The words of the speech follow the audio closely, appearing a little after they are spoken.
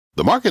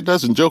The market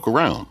doesn't joke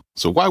around,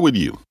 so why would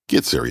you?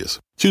 Get serious.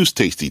 Choose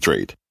Tasty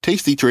Trade.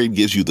 Tasty Trade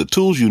gives you the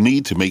tools you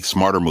need to make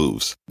smarter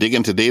moves. Dig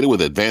into data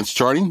with advanced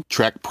charting,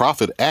 track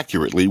profit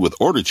accurately with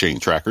order chain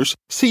trackers,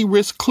 see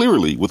risk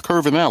clearly with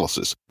curve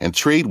analysis, and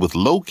trade with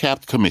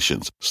low-capped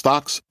commissions,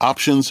 stocks,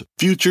 options,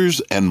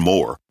 futures, and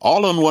more.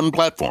 All on one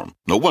platform.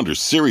 No wonder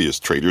serious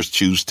traders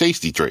choose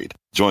Tasty Trade.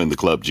 Join the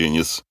club,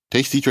 genius.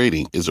 Tasty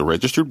Trading is a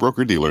registered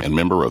broker-dealer and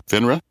member of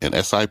FINRA and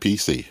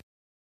SIPC.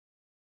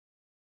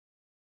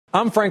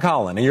 I'm Frank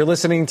Holland, and you're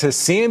listening to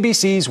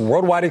CNBC's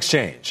Worldwide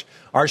Exchange.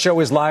 Our show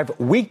is live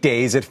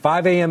weekdays at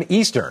 5 a.m.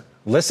 Eastern.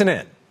 Listen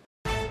in.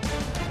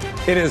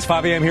 It is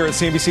 5 a.m. here at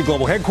CNBC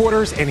Global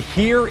Headquarters, and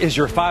here is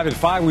your 5 at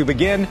 5. We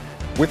begin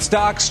with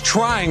stocks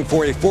trying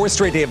for a fourth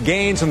straight day of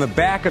gains on the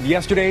back of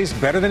yesterday's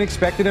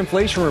better-than-expected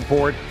inflation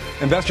report.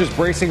 Investors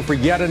bracing for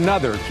yet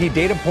another key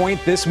data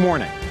point this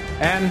morning.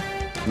 And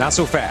not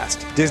so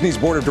fast. Disney's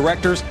board of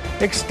directors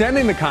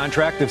extending the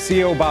contract of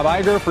CEO Bob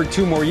Iger for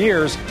 2 more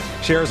years.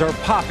 Shares are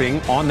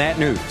popping on that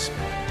news.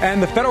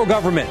 And the federal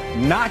government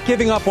not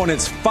giving up on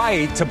its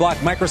fight to block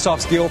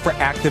Microsoft's deal for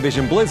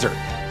Activision Blizzard,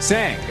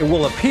 saying it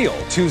will appeal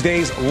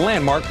Tuesday's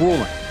landmark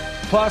ruling.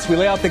 Plus, we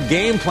lay out the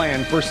game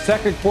plan for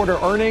second quarter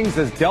earnings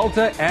as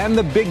Delta and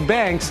the big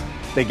banks,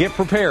 they get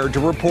prepared to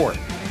report.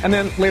 And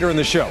then later in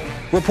the show,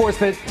 reports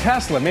that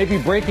Tesla may be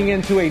breaking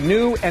into a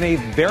new and a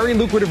very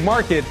lucrative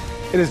market.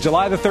 It is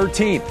July the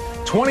 13th,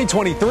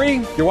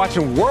 2023. You're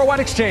watching Worldwide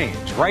Exchange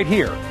right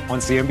here on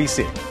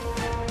CNBC.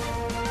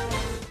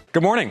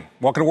 Good morning.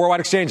 Welcome to Worldwide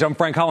Exchange. I'm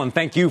Frank Holland.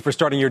 Thank you for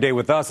starting your day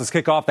with us. Let's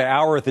kick off the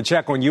hour with a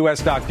check on U.S.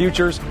 stock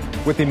futures,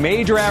 with the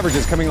major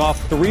averages coming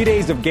off 3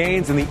 days of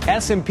gains and the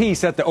S&P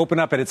set to open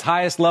up at its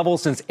highest level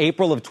since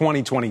April of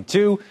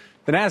 2022.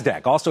 The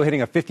NASDAQ also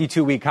hitting a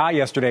 52-week high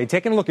yesterday.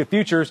 Taking a look at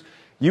futures,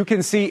 you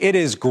can see it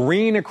is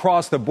green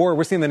across the board.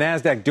 We're seeing the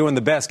NASDAQ doing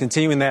the best,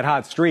 continuing that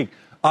hot streak,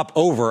 up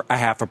over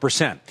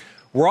 0.5%.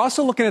 We're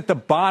also looking at the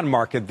bond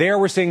market. There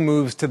we're seeing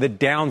moves to the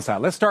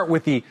downside. Let's start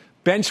with the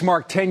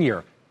benchmark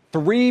 10-year.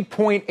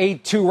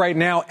 3.82 right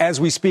now as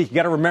we speak. You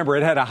got to remember,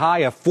 it had a high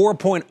of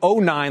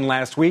 4.09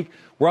 last week.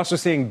 We're also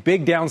seeing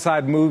big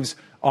downside moves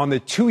on the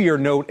 2-year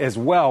note as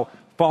well,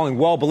 falling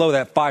well below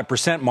that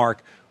 5%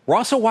 mark. We're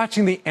also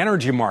watching the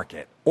energy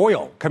market.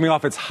 Oil coming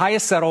off its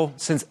highest settle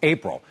since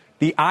April.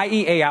 The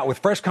IEA out with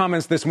fresh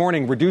comments this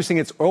morning, reducing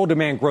its oil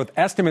demand growth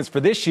estimates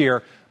for this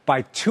year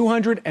by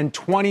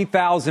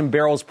 220,000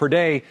 barrels per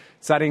day,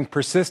 citing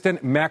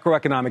persistent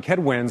macroeconomic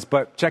headwinds.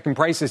 But checking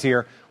prices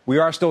here, we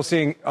are still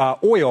seeing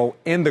oil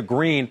in the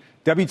green.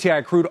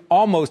 WTI crude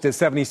almost at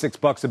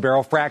 $76 a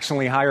barrel,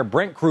 fractionally higher.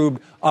 Brent crude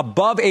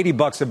above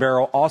 $80 a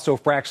barrel, also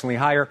fractionally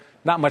higher.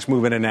 Not much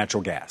movement in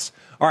natural gas.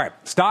 All right,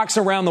 stocks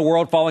around the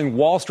world following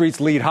Wall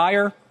Street's lead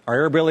higher.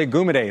 Our Arabile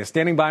Gumede is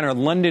standing by in our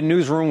London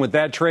newsroom with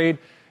that trade.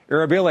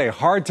 Arabile,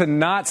 hard to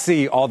not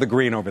see all the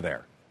green over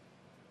there.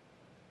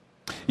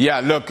 Yeah,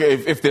 look,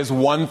 if there's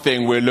one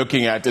thing we're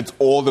looking at, it's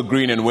all the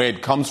green and where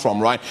it comes from,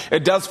 right?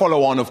 It does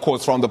follow on, of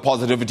course, from the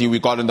positivity we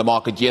got in the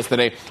market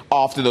yesterday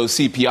after those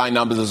CPI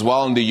numbers as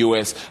well in the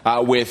U.S.,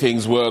 where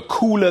things were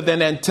cooler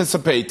than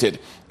anticipated,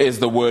 is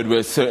the word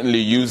we're certainly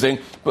using.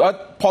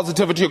 But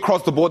positivity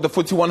across the board, the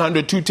FTSE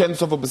 100,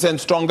 0.2%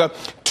 stronger,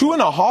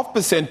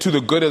 2.5% to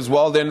the good as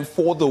well then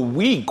for the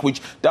week,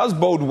 which does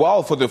bode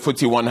well for the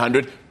FTSE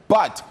 100.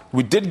 But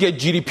we did get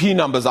GDP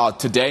numbers out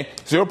today,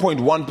 0.1%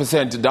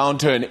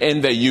 downturn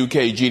in the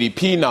UK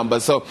GDP number.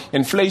 So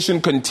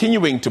inflation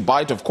continuing to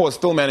bite, of course,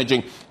 still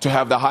managing to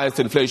have the highest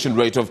inflation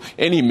rate of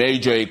any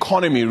major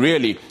economy,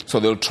 really. So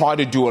they'll try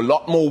to do a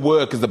lot more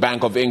work as the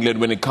Bank of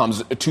England when it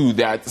comes to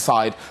that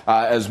side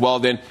as well.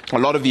 Then a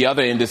lot of the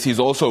other indices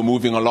also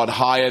moving a lot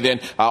higher.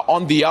 Then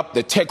on the up,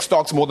 the tech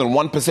stocks more than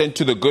 1%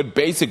 to the good.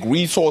 Basic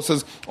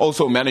resources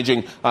also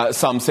managing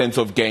some sense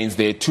of gains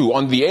there too.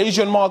 On the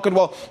Asian market,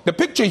 well, the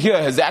picture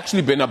here has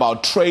actually been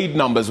about trade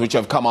numbers which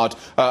have come out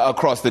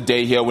across the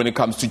day here when it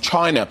comes to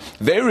China.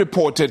 They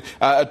reported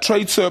a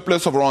trade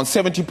surplus of around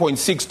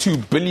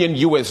 $70.62 billion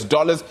US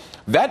dollars.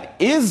 That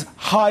is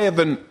higher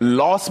than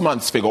last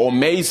month's figure, or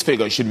May's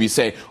figure, should we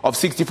say, of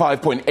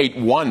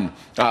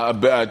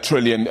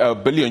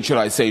 65.81 billion, should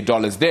I say,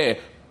 dollars there.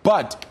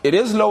 But it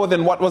is lower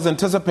than what was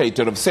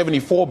anticipated of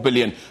 74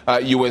 billion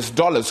US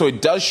dollars. So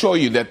it does show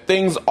you that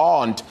things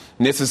aren't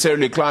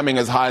necessarily climbing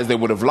as high as they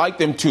would have liked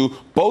them to.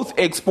 Both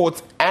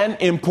exports and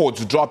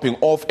imports dropping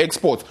off.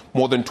 Exports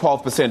more than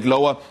 12%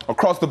 lower.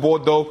 Across the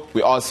board, though,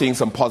 we are seeing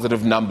some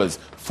positive numbers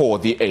for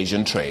the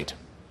Asian trade.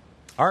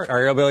 All right,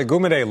 Arabile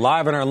Gumede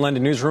live in our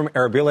London newsroom.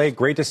 Arabile,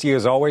 great to see you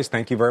as always.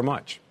 Thank you very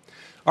much.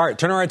 All right,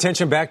 turn our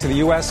attention back to the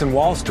U.S. and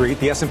Wall Street.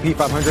 The S&P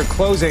 500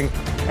 closing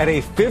at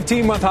a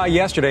 15-month high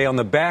yesterday on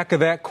the back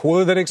of that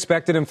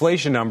cooler-than-expected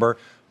inflation number.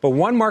 But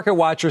one market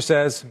watcher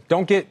says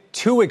don't get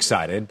too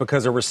excited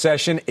because a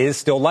recession is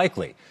still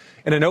likely.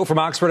 In a note from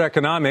Oxford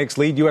Economics,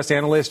 lead U.S.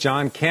 analyst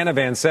John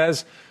Canavan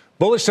says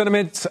bullish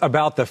sentiments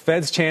about the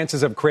Fed's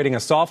chances of creating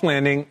a soft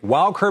landing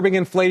while curbing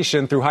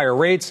inflation through higher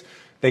rates,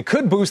 they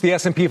could boost the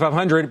S&P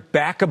 500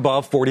 back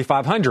above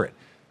 4,500.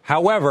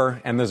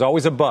 However, and there's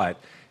always a but,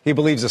 He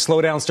believes a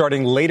slowdown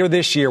starting later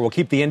this year will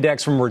keep the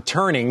index from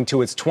returning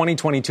to its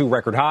 2022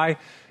 record high,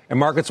 and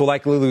markets will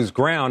likely lose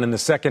ground in the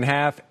second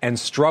half and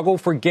struggle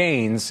for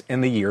gains in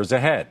the years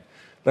ahead.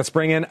 Let's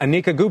bring in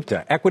Anika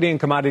Gupta, equity and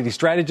commodity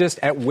strategist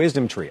at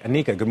Wisdom Tree.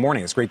 Anika, good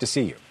morning. It's great to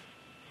see you.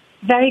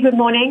 Very good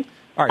morning.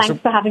 All right,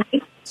 Thanks for having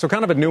me. So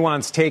kind of a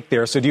nuanced take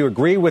there. So do you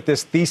agree with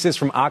this thesis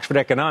from Oxford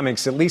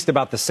Economics, at least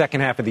about the second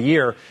half of the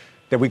year,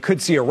 that we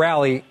could see a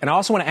rally? And I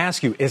also want to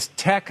ask you, is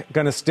tech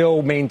going to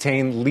still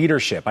maintain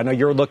leadership? I know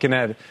you're looking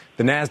at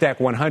the NASDAQ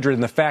 100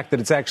 and the fact that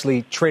it's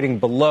actually trading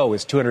below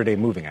its 200-day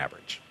moving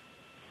average.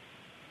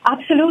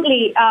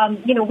 Absolutely.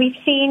 We've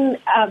seen,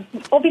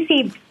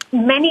 obviously,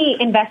 many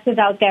investors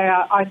out there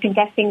are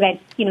contesting that,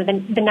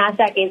 the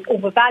NASDAQ is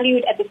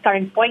overvalued at this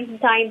current point in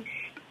time.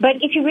 But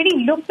if you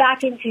really look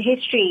back into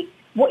history,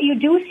 what you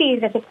do see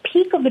is at the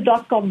peak of the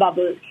dot-com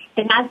bubble,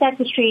 the NASDAQ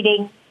was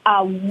trading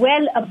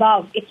well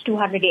above its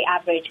 200-day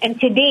average.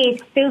 And today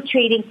it's still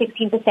trading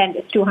 16%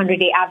 its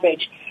 200-day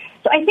average.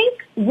 So I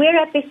think we're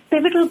at this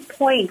pivotal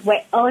point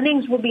where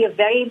earnings will be a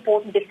very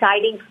important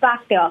deciding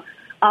factor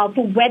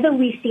for whether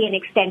we see an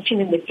extension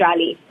in this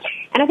rally.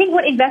 And I think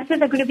what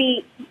investors are going to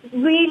be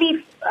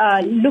really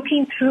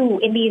looking through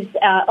in these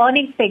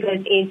earnings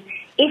figures is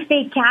if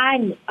they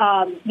can,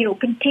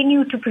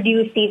 continue to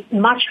produce these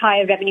much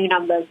higher revenue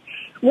numbers.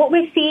 What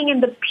we're seeing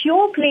in the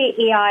pure play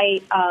AI,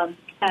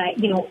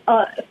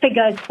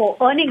 figures for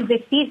earnings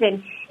this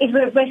season is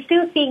we're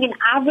still seeing an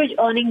average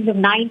earnings of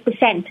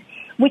 9%,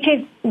 which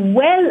is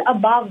well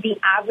above the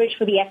average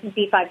for the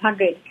S&P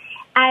 500.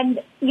 And,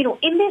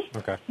 in this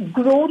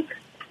growth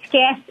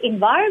scarce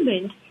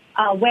environment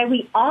where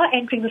we are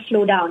entering a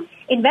slowdown,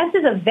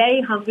 investors are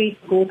very hungry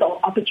for growth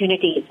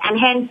opportunities. And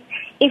hence,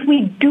 if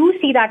we do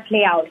see that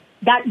play out,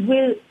 that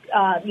will,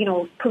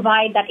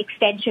 provide that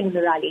extension in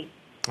the rally.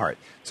 All right.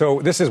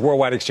 So this is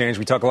Worldwide Exchange.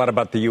 We talk a lot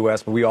about the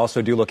U.S., but we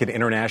also do look at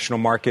international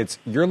markets.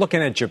 You're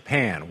looking at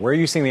Japan. Where are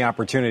you seeing the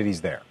opportunities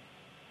there?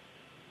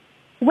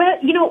 Well,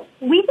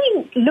 we've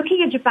been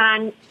looking at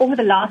Japan over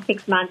the last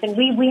 6 months, and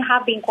we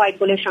have been quite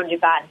bullish on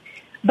Japan.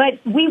 But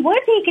we were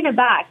taken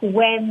aback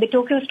when the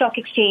Tokyo Stock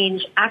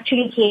Exchange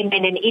actually came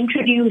in and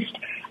introduced,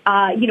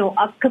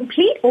 a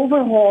complete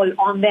overhaul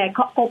on their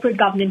corporate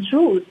governance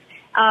rules.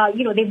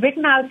 They've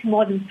written out to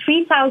more than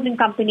 3,000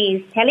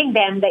 companies telling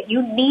them that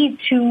you need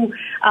to,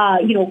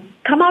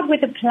 come out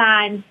with a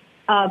plan,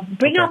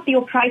 bring up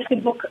your price to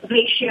book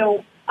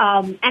ratio.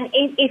 And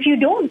if you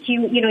don't,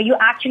 you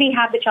actually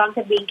have the chance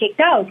of being kicked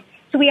out.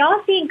 So we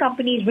are seeing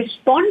companies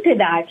respond to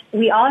that.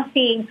 We are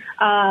seeing,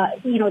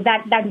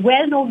 that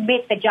well-known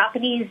myth that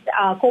Japanese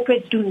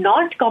corporates do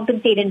not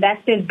compensate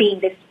investors being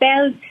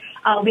dispelled.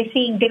 We're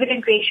seeing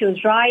dividend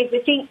ratios rise.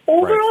 We're seeing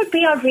overall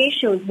payout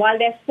ratios, while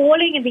they're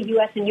falling in the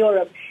U.S. and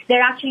Europe,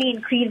 they're actually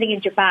increasing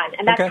in Japan.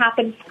 And that's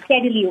happened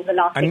steadily over the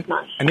last 6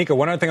 months. Anika,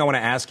 one other thing I want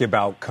to ask you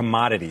about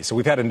commodities. So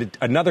we've had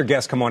another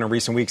guest come on in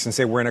recent weeks and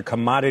say we're in a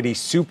commodity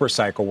super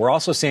cycle. We're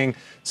also seeing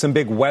some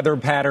big weather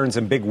patterns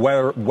and big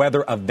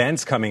weather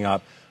events coming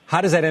up. How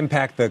does that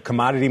impact the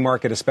commodity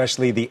market,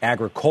 especially the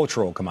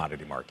agricultural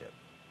commodity market?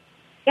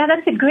 Yeah,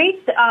 that's a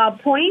great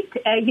point.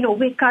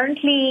 We're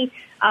currently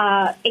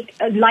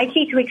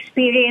likely to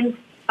experience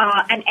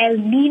an El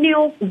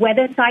Nino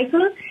weather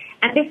cycle,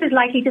 and this is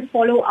likely to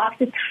follow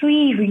after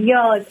 3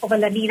 years of a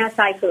La Nina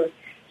cycle.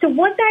 So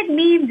what that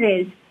means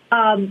is,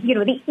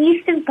 the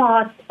eastern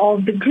parts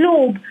of the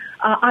globe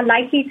are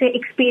likely to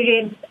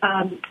experience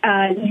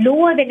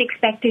lower than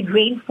expected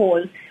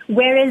rainfall,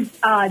 whereas,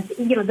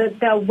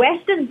 the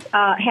western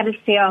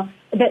hemisphere,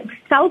 the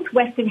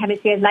southwestern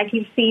hemisphere is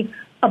likely to see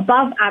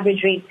above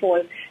average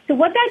rainfall. So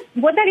what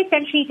that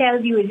essentially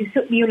tells you is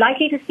you're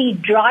likely to see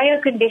drier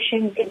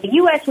conditions in the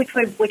U.S., which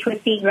we're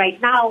seeing right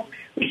now,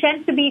 which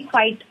tends to be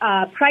quite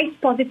price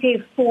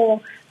positive for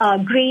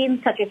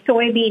grains such as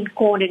soybean,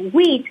 corn, and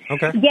wheat.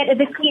 Okay. Yet at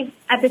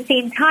the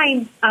same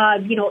time,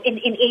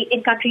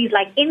 in countries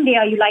like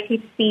India, you're likely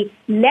to see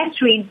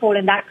less rainfall,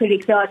 and that could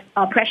exert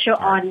pressure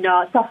on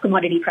soft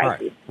commodity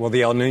prices. All right. Well,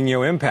 the El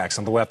Nino impact,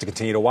 something we'll have to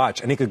continue to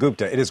watch. Anika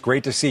Gupta, it is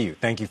great to see you.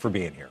 Thank you for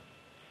being here.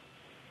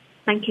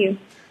 Thank you.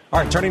 All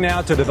right, turning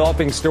now to a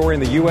developing story in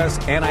the U.S.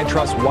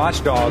 Antitrust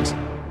watchdogs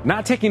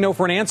not taking no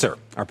for an answer.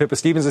 Our Pippa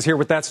Stevens is here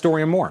with that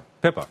story and more.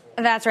 Pippa.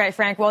 That's right,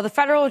 Frank. Well, the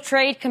Federal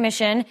Trade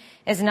Commission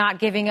is not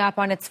giving up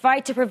on its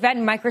fight to prevent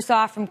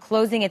Microsoft from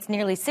closing its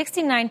nearly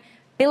 $69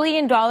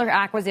 billion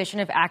acquisition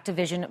of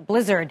Activision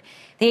Blizzard.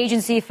 The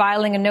agency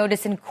filing a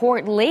notice in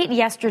court late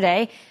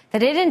yesterday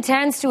that it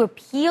intends to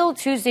appeal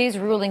Tuesday's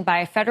ruling by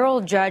a federal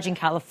judge in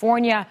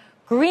California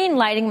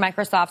green-lighting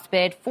Microsoft's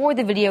bid for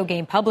the video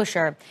game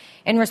publisher.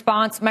 In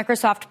response,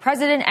 Microsoft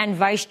President and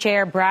Vice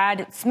Chair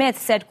Brad Smith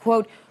said,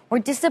 quote, "We're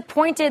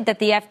disappointed that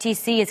the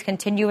FTC is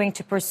continuing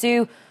to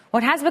pursue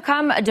what has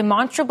become a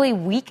demonstrably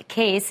weak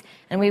case,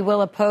 and we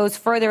will oppose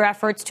further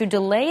efforts to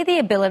delay the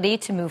ability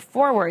to move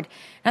forward."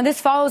 Now,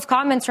 this follows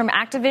comments from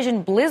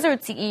Activision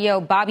Blizzard CEO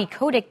Bobby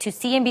Kotick to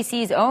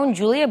CNBC's own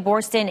Julia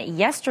Boorstin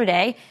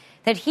yesterday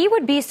that he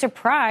would be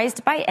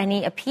surprised by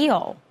any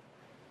appeal.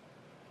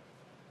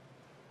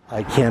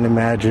 I can't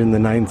imagine the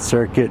Ninth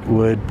Circuit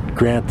would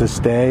grant the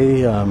stay.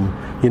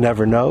 You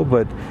never know,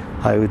 but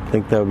I would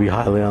think that would be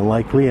highly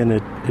unlikely, and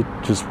it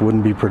just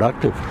wouldn't be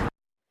productive.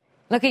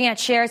 Looking at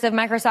shares of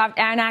Microsoft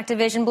and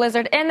Activision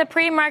Blizzard in the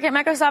pre-market,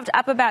 Microsoft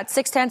up about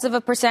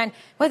 0.6%,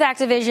 with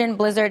Activision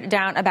Blizzard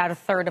down about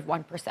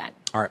 1/3%.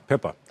 All right,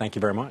 Pippa, thank you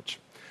very much.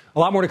 A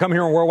lot more to come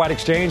here on Worldwide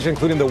Exchange,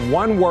 including the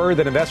one word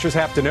that investors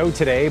have to know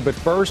today. But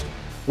first,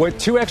 what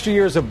 2 extra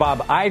years of Bob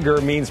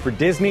Iger means for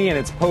Disney and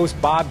its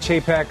post-Bob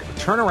Chapek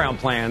turnaround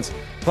plans.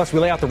 Plus, we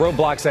lay out the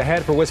roadblocks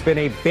ahead for what's been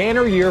a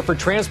banner year for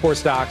transport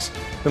stocks.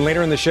 Then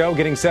later in the show,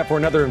 getting set for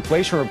another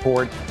inflation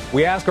report,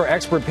 we ask our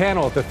expert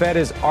panel if the Fed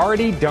has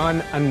already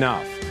done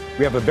enough.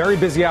 We have a very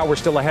busy hour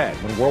still ahead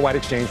when Worldwide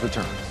Exchange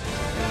returns.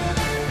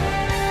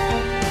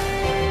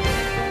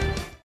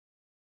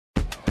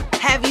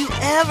 Have you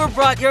ever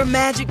brought your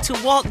magic to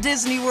Walt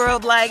Disney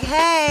World like,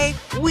 hey,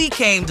 we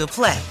came to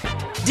play?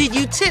 Did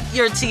you tip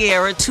your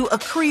tiara to a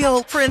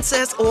Creole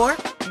princess or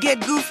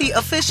get goofy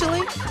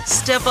officially?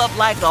 Step up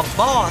like a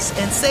boss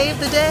and save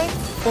the day?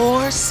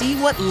 Or see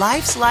what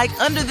life's like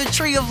under the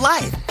tree of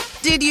life?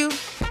 Did you?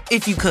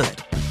 If you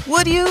could.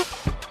 Would you?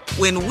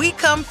 When we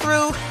come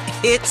through,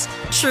 it's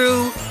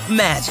true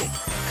magic.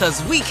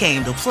 'Cause we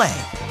came to play.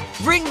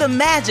 Bring the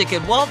magic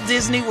at Walt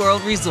Disney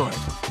World Resort.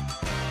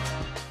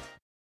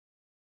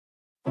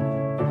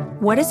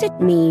 What does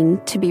it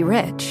mean to be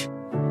rich?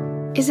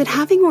 Is it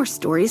having more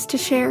stories to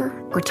share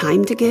or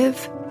time to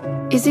give?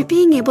 Is it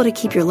being able to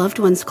keep your loved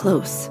ones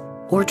close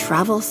or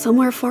travel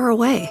somewhere far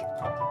away?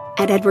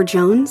 At Edward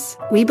Jones,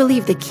 we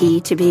believe the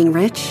key to being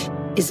rich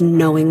is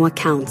knowing what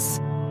counts.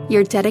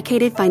 Your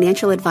dedicated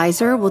financial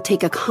advisor will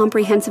take a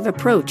comprehensive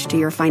approach to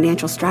your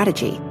financial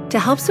strategy to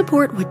help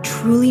support what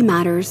truly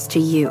matters to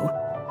you.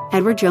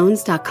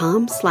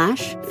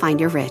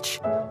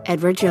 EdwardJones.com/findyourrich.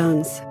 Edward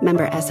Jones,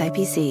 member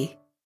SIPC.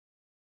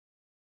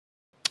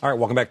 All right,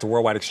 welcome back to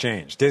Worldwide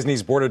Exchange.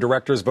 Disney's board of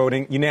directors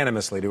voting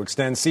unanimously to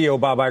extend CEO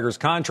Bob Iger's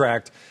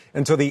contract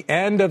until the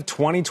end of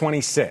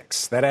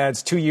 2026. That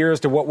adds 2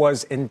 years to what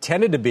was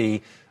intended to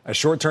be a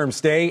short-term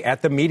stay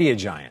at the media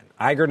giant.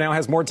 Iger now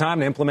has more time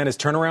to implement his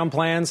turnaround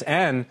plans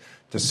and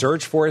to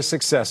search for his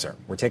successor.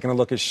 We're taking a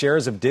look at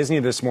shares of Disney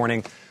this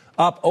morning,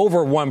 up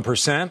over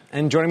 1%.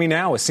 And joining me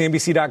now is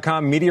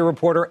CNBC.com media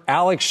reporter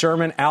Alex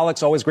Sherman.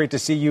 Alex, always great to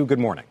see you. Good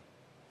morning.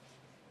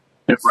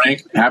 Hey,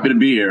 Frank. Happy to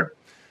be here.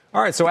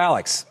 All right, so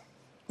Alex,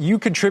 you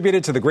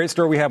contributed to the great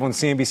story we have on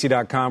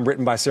CNBC.com,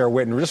 written by Sarah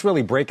Whitten. We're just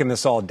really breaking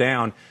this all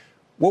down.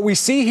 What we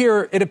see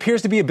here, it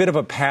appears to be a bit of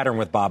a pattern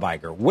with Bob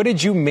Iger. What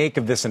did you make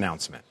of this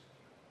announcement?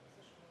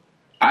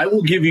 I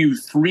will give you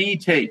 3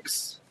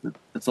 takes.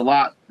 It's a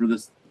lot for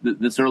this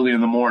early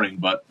in the morning,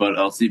 but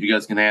I'll see if you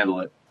guys can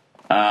handle it.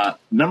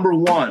 Number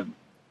 1,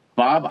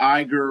 Bob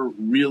Iger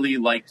really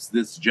likes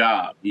this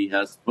job. He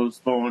has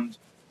postponed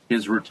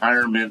his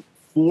retirement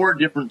 4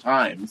 different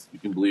times. You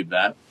can believe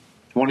that.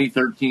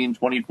 2013,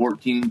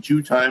 2014,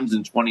 2 times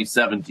in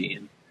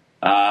 2017.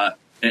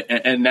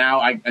 And now,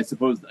 I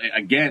suppose,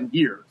 again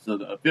here, so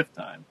the 5th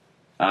time,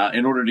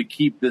 in order to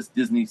keep this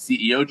Disney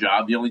CEO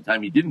job. The only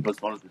time he didn't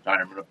postpone his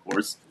retirement, of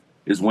course,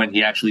 is when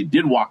he actually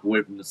did walk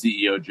away from the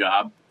CEO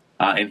job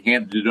and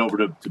handed it over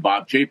to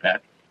Bob Chapek.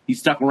 He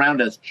stuck around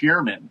as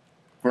chairman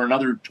for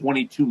another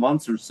 22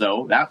 months or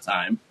so that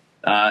time.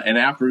 And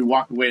after he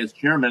walked away as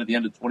chairman at the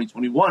end of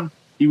 2021,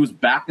 he was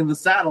back in the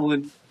saddle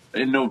in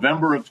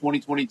November of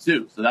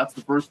 2022. So that's the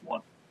first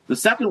one. The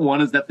second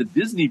one is that the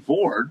Disney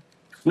board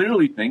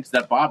clearly thinks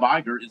that Bob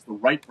Iger is the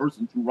right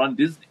person to run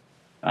Disney.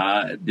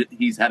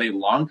 He's had a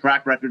long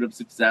track record of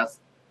success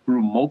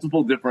through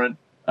multiple different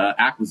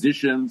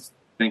acquisitions.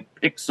 Think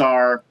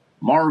Pixar,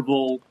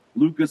 Marvel,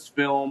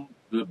 Lucasfilm,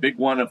 the big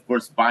one, of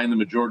course, buying the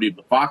majority of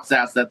the Fox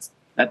assets.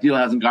 That deal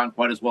hasn't gone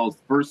quite as well as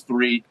the first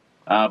 3,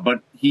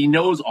 but he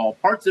knows all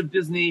parts of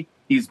Disney.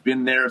 He's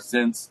been there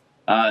since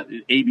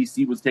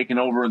ABC was taken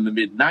over in the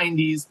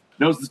mid-90s,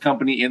 knows this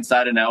company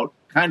inside and out,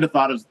 kind of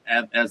thought of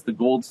as the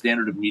gold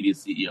standard of media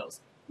CEOs.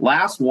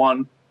 Last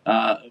one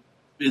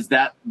is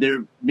that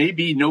there may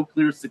be no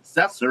clear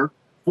successor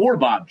for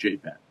Bob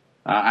Chapek.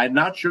 I'm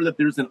not sure that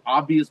there's an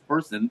obvious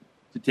person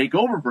to take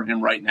over for him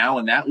right now,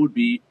 and that would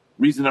be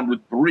reason number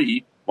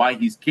 3 why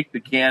he's kicked the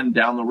can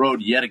down the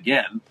road yet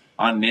again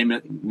on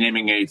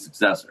naming a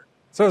successor.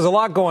 So there's a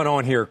lot going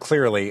on here,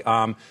 clearly.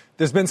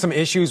 There's been some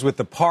issues with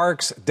the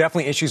parks,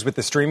 definitely issues with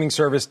the streaming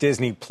service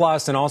Disney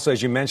Plus, and also,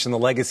 as you mentioned, the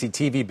legacy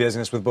TV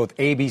business with both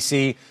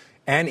ABC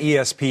and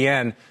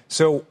ESPN.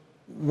 So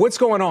what's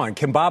going on?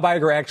 Can Bob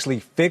Iger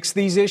actually fix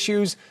these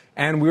issues?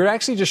 And we were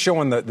actually just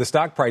showing the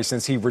stock price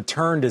since he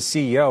returned as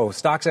CEO.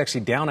 Stock's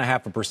actually down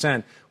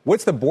 0.5%.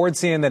 What's the board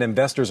seeing that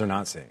investors are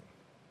not seeing?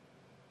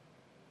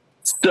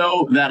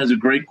 So that is a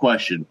great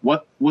question.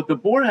 What the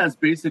board has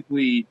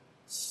basically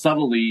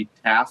subtly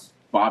tasked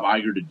Bob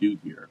Iger to do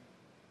here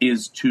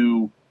is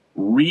to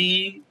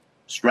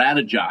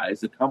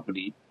re-strategize a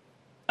company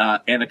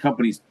and a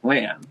company's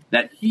plan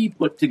that he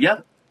put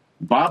together.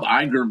 Bob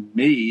Iger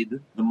made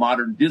the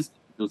modern Disney,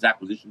 those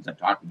acquisitions I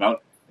talked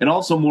about, and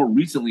also more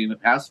recently in the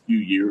past few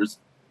years,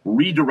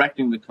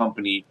 redirecting the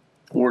company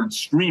towards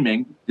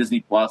streaming,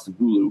 Disney Plus and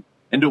Hulu,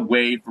 and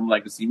away from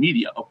legacy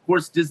media. Of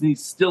course, Disney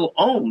still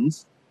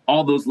owns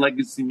all those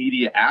legacy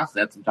media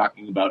assets. I'm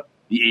talking about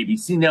the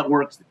ABC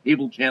networks, the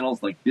cable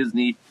channels like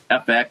Disney,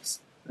 FX,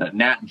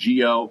 Nat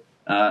Geo,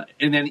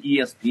 and then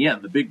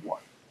ESPN, the big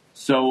one.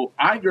 So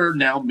Iger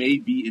now may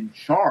be in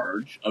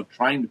charge of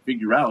trying to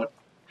figure out,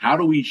 how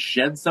do we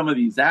shed some of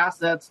these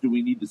assets? Do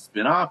we need to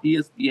spin off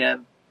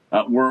ESPN?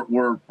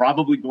 We're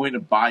probably going to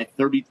buy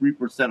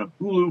 33% of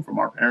Hulu from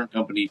our parent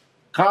company,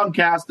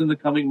 Comcast, in the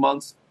coming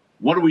months.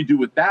 What do we do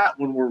with that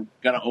when we're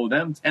going to owe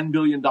them $10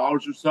 billion or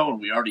so, and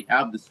we already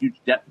have this huge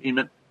debt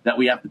payment that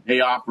we have to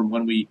pay off from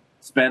when we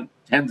spent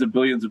tens of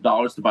billions of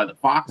dollars to buy the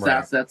Fox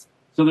assets?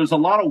 So there's a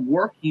lot of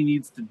work he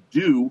needs to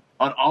do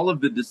on all of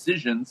the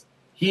decisions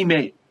he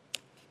made.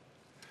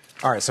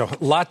 All right, so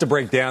a lot to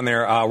break down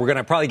there. We're going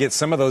to probably get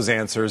some of those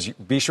answers.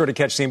 Be sure to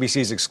catch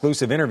CNBC's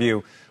exclusive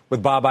interview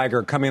with Bob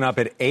Iger coming up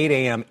at 8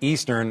 a.m.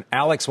 Eastern.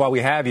 Alex, while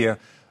we have you,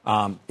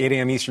 8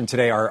 a.m. Eastern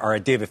today, our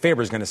David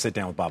Faber is going to sit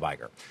down with Bob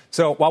Iger.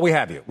 So while we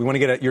have you, we want to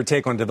get your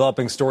take on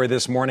developing story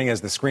this morning as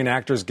the Screen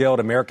Actors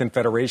Guild, American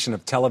Federation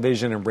of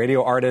Television and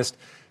Radio Artists,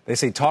 they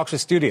say talks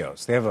with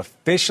studios. They have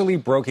officially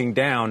broken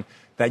down.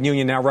 That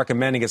union now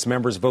recommending its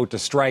members vote to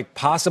strike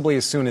possibly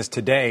as soon as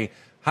today.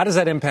 How does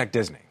that impact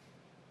Disney?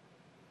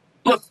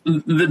 Look,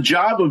 the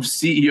job of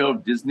CEO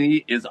of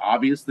Disney is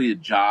obviously a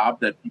job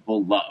that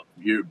people love.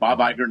 Bob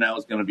Iger now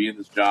is going to be in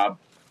this job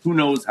who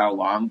knows how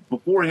long.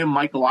 Before him,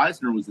 Michael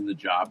Eisner was in the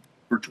job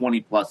for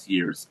 20 plus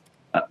years.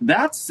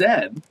 That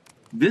said,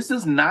 this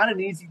is not an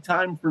easy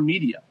time for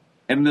media.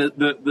 And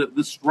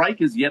the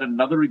strike is yet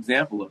another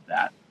example of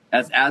that.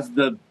 As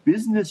the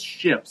business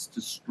shifts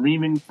to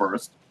streaming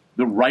first,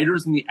 the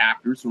writers and the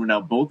actors who are now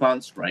both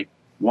on strike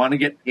want to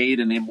get paid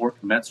in a more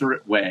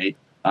commensurate way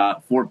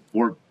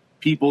for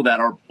people that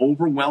are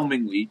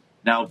overwhelmingly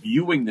now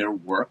viewing their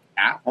work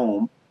at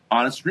home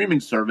on a streaming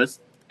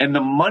service, and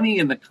the money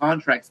in the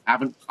contracts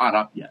haven't caught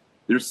up yet.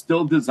 They're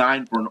still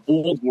designed for an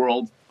old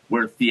world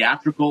where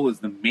theatrical is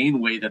the main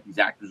way that these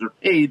actors are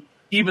paid,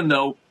 even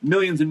though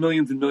millions and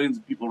millions and millions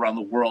of people around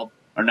the world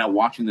are now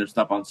watching their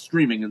stuff on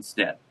streaming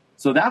instead.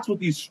 So that's what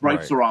these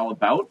strikes are all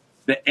about.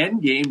 The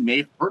end game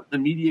may hurt the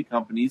media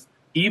companies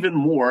even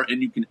more,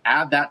 and you can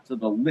add that to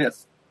the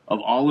list of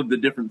all of the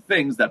different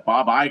things that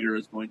Bob Iger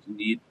is going to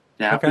need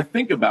to have to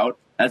think about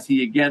as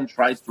he, again,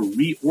 tries to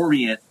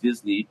reorient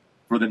Disney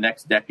for the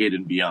next decade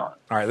and beyond.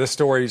 All right, this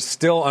story is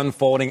still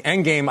unfolding.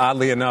 Endgame,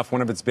 oddly enough,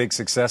 one of its big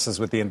successes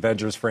with the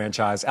Avengers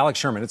franchise. Alex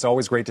Sherman, it's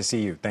always great to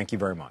see you. Thank you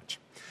very much.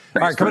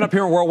 All right, coming up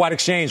here on Worldwide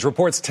Exchange,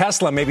 reports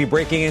Tesla may be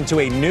breaking into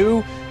a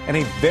new and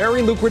a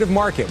very lucrative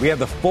market. We have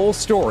the full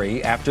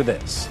story after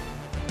this.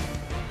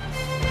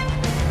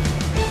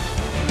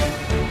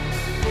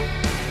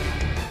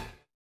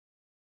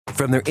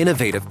 From their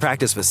innovative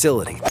practice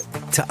facility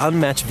to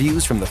unmatched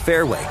views from the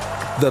fairway,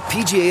 the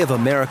PGA of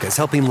America is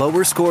helping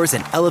lower scores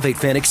and elevate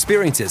fan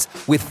experiences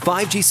with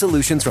 5G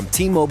solutions from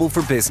T-Mobile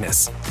for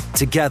Business.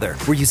 Together,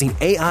 we're using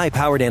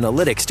AI-powered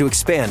analytics to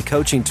expand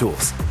coaching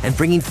tools and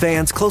bringing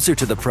fans closer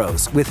to the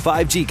pros with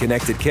 5G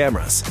connected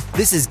cameras.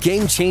 This is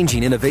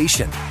game-changing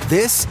innovation.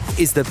 This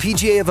is the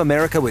PGA of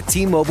America with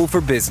T-Mobile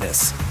for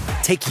Business.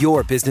 Take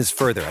your business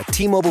further at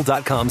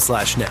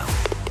T-Mobile.com/now.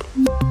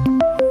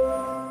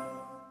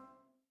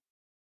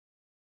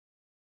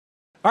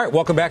 All right,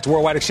 welcome back to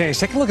Worldwide Exchange.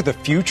 Take a look at the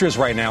futures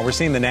right now. We're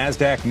seeing the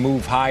NASDAQ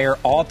move higher.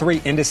 All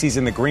three indices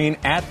in the green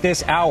at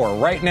this hour.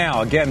 Right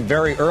now, again,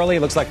 very early.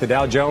 It looks like the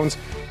Dow Jones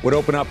would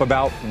open up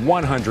about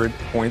 100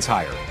 points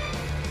higher.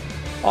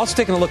 Also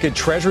taking a look at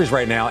treasuries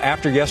right now.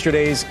 After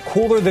yesterday's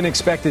cooler than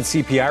expected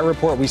CPI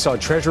report, we saw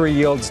treasury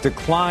yields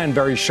decline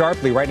very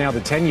sharply. Right now,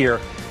 the 10-year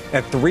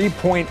at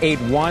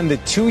 3.81, the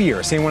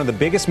 2-year seeing one of the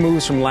biggest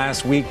moves from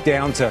last week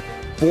down to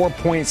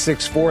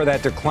 4.64.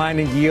 That decline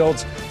in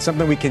yields,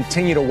 something we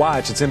continue to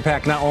watch. Its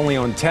impact not only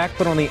on tech,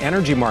 but on the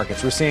energy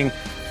markets. We're seeing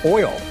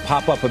oil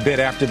pop up a bit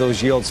after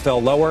those yields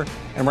fell lower.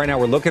 And right now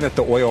we're looking at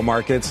the oil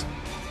markets.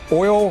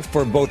 Oil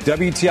for both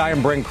WTI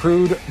and Brent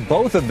crude,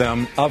 both of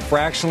them up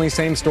fractionally.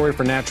 Same story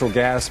for natural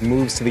gas,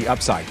 moves to the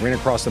upside. Green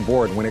across the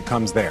board when it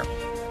comes there.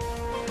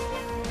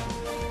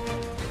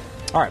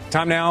 All right,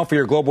 time now for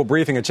your global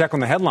briefing. A check on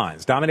the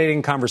headlines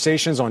dominating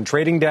conversations on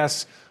trading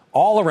desks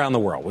all around the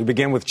world. We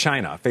begin with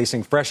China,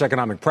 facing fresh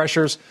economic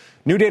pressures.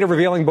 New data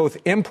revealing both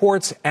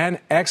imports and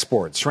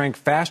exports shrank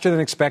faster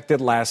than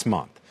expected last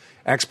month.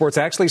 Exports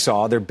actually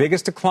saw their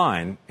biggest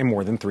decline in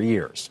more than 3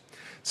 years.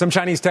 Some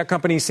Chinese tech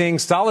companies seeing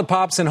solid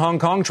pops in Hong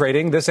Kong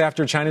trading. This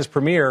after China's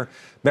premier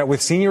met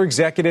with senior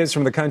executives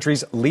from the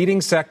country's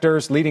leading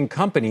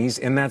companies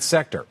in that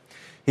sector.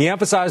 He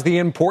emphasized the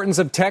importance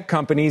of tech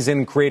companies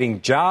in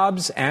creating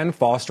jobs and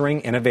fostering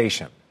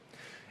innovation.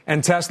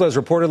 And Tesla is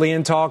reportedly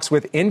in talks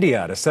with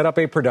India to set up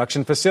a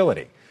production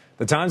facility.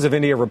 The Times of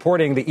India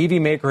reporting the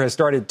EV maker has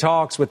started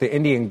talks with the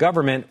Indian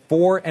government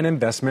for an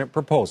investment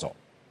proposal.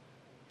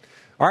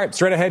 All right,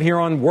 straight ahead here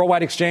on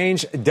Worldwide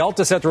Exchange,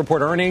 Delta set to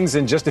report earnings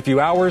in just a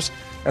few hours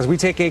as we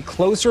take a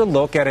closer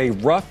look at a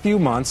rough few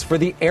months for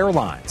the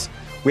airlines.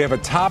 We have a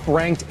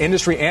top-ranked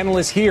industry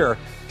analyst here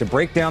to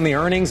break down the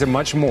earnings and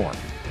much more.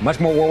 Much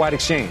more Worldwide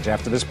Exchange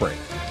after this break.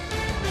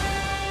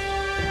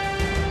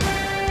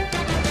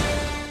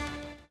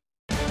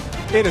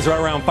 It is right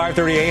around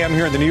 5:30 a.m.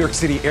 here in the New York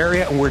City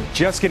area, and we're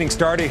just getting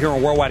started here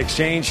on Worldwide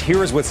Exchange.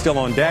 Here is what's still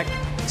on deck.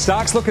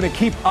 Stocks looking to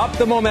keep up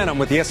the momentum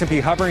with the S&P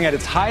hovering at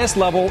its highest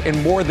level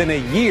in more than a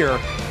year.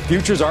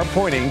 Futures are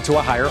pointing to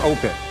a higher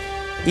open.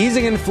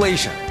 Easing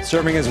inflation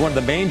serving as one of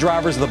the main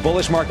drivers of the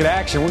bullish market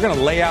action. We're going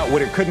to lay out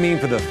what it could mean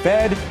for the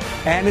Fed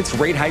and its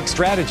rate hike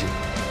strategy.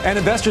 And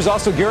investors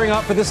also gearing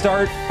up for the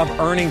start of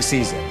earnings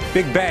season.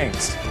 Big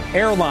banks,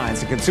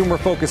 airlines, and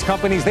consumer-focused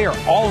companies, they are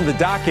all in the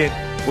docket.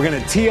 We're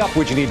going to tee up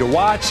what you need to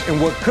watch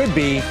and what could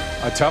be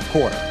a tough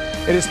quarter.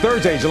 It is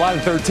Thursday, July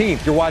the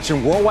 13th. You're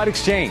watching Worldwide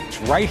Exchange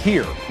right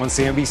here on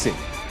CNBC.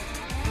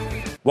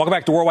 Welcome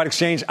back to Worldwide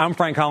Exchange. I'm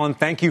Frank Holland.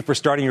 Thank you for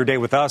starting your day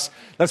with us.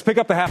 Let's pick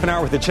up the half an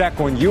hour with a check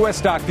on U.S.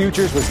 stock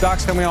futures, with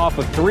stocks coming off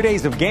of 3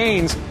 days of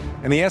gains,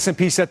 and the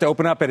S&P set to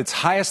open up at its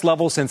highest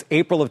level since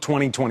April of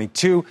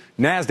 2022.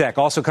 NASDAQ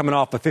also coming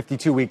off a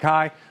 52-week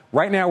high.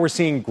 Right now, we're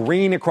seeing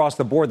green across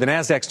the board. The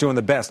NASDAQ's doing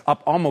the best,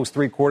 up almost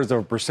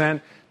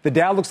 0.75%. The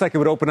Dow looks like it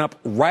would open up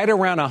right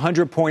around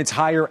 100 points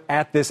higher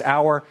at this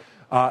hour.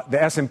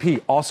 The S&P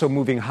also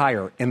moving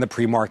higher in the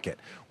pre-market.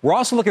 We're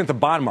also looking at the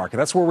bond market.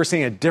 That's where we're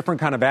seeing a different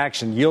kind of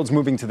action. Yields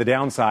moving to the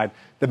downside.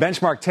 The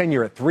benchmark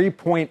 10-year at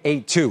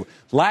 3.82.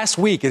 Last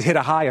week, it hit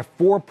a high of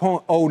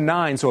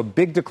 4.09, so a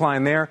big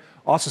decline there.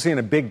 Also seeing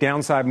a big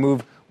downside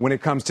move when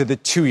it comes to the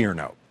 2-year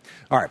note.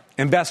 All right,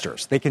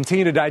 investors, they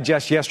continue to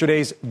digest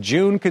yesterday's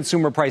June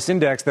consumer price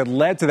index that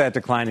led to that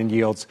decline in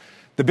yields.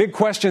 The big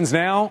questions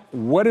now,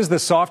 what is the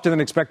softer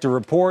than expected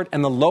report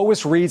and the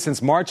lowest read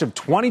since March of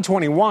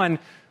 2021?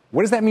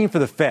 What does that mean for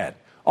the Fed?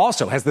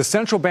 Also, has the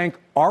central bank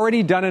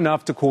already done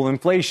enough to cool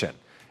inflation?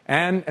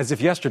 And as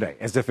if yesterday,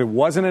 as if it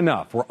wasn't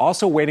enough, we're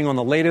also waiting on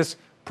the latest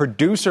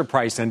producer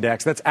price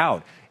index that's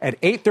out at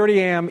 8:30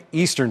 a.m.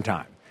 Eastern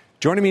time.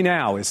 Joining me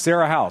now is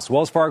Sarah House,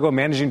 Wells Fargo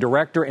Managing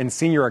Director and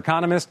Senior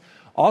Economist.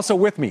 Also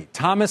with me,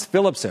 Tomas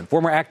Philipson,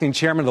 former acting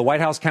chairman of the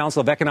White House Council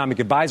of Economic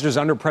Advisors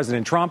under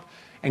President Trump,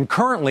 and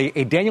currently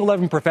a Daniel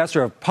Levin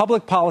Professor of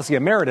Public Policy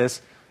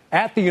Emeritus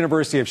at the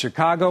University of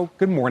Chicago.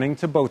 Good morning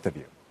to both of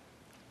you.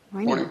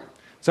 Morning.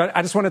 So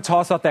I just want to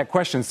toss out that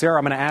question. Sarah,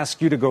 I'm going to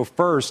ask you to go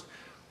first.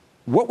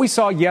 What we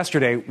saw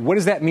yesterday, what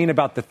does that mean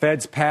about the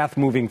Fed's path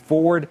moving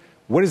forward?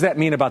 What does that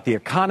mean about the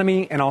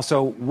economy? And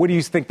also, what do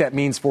you think that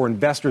means for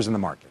investors in the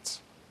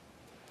markets?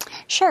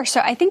 Sure.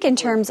 So I think in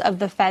terms of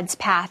the Fed's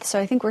path, so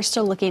I think we're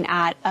still looking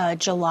at a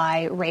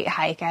July rate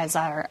hike as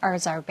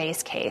our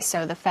base case.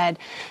 So the Fed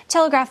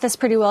telegraphed this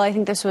pretty well. I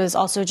think this was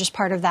also just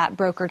part of that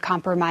brokered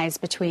compromise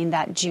between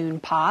that June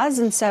pause.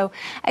 And so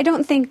I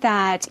don't think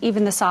that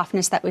even the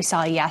softness that we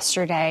saw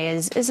yesterday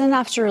is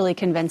enough to really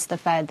convince the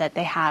Fed that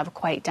they have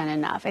quite done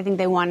enough. I think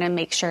they want to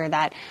make sure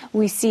that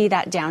we see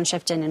that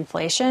downshift in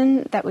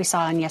inflation that we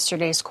saw in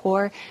yesterday's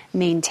core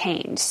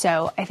maintained.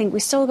 So I think we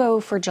still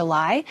go for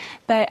July,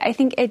 but I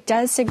think it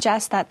does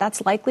suggest that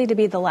that's likely to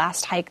be the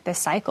last hike this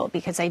cycle,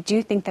 because I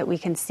do think that we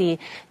can see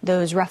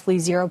those roughly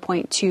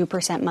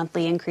 0.2%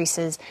 monthly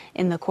increases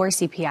in the core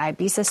CPI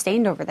be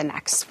sustained over the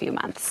next few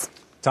months.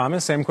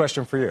 Thomas, same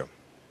question for you.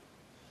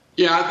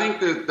 Yeah, I think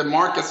that the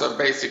markets are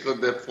basically,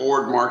 the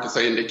forward markets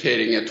are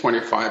indicating a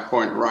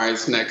 25-point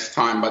rise next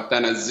time, but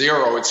then a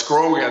zero. It's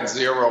growing at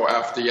zero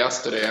after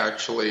yesterday,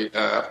 actually,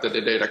 after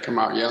the data came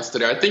out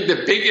yesterday. I think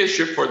the big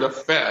issue for the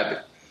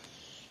Fed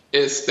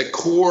is the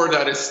core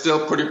that is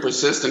still pretty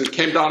persistent. It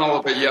came down a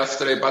little bit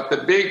yesterday, but the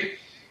big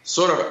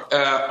sort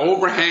of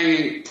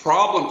overhanging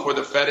problem for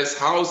the Fed is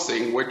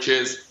housing, which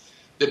is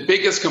the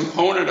biggest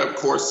component of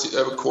core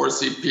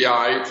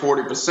CPI,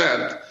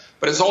 40%,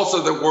 but it's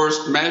also the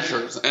worst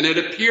measures. And it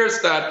appears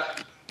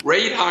that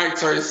rate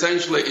hikes are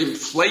essentially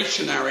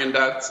inflationary in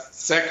that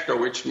sector,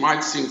 which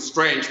might seem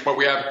strange, but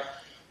we have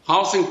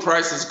housing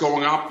prices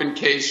going up in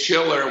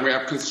Case-Shiller, and we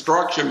have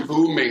construction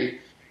booming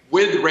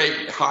with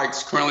rate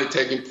hikes currently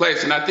taking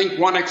place. And I think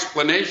one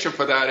explanation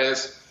for that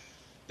is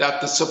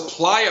that the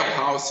supply of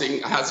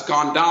housing has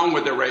gone down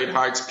with the rate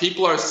hikes.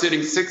 People are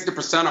sitting,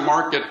 60% of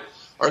market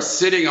are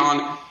sitting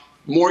on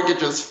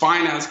mortgages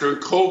financed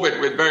during COVID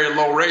with very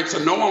low rates,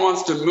 so no one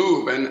wants to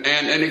move.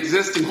 And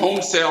existing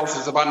home sales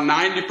is about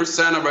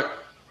 90% of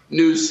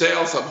new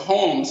sales of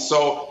homes.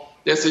 So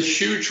there's a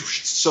huge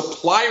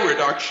supply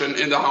reduction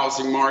in the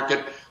housing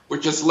market,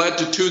 which has led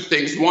to two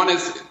things. One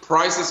is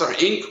prices are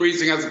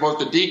increasing as opposed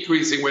to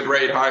decreasing with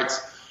rate hikes,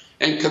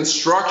 and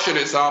construction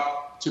is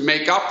up to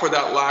make up for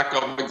that lack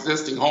of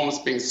existing homes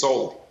being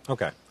sold.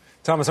 Okay.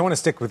 Thomas, I want to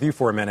stick with you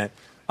for a minute.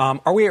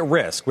 Are we at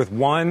risk with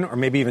one or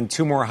maybe even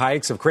two more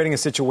hikes of creating a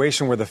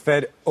situation where the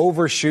Fed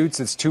overshoots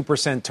its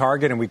 2%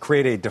 target and we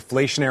create a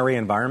deflationary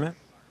environment?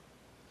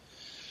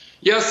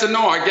 Yes and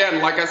no.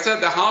 Again, like I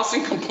said, the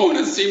housing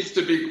component seems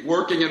to be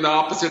working in the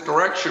opposite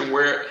direction,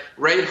 where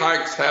rate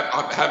hikes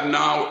have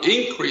now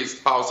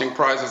increased housing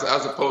prices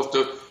as opposed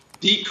to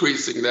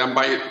decreasing them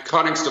by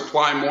cutting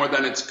supply more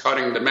than it's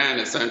cutting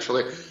demand,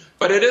 essentially.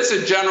 But it is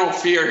a general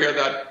fear here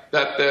that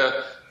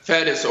the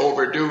Fed is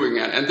overdoing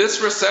it. And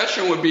this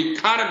recession would be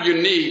kind of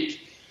unique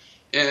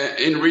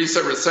in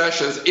recent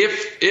recessions,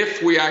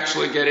 if we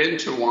actually get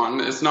into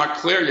one. It's not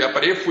clear yet,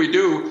 but if we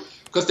do,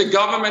 because the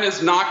government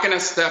is not going to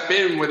step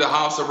in with the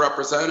House of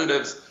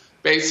Representatives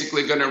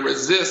basically going to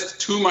resist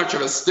too much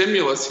of a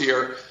stimulus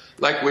here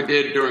like we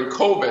did during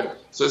COVID.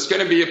 So it's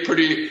going to be a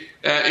pretty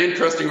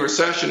interesting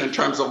recession in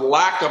terms of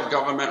lack of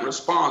government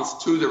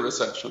response to the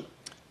recession.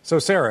 So,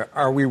 Sarah,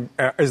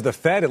 is the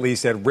Fed at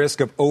least at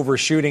risk of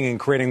overshooting and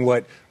creating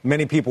what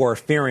many people are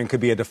fearing could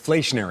be a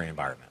deflationary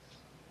environment?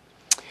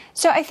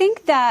 So I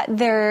think that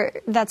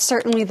that's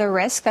certainly the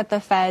risk that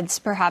the Fed's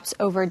perhaps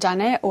overdone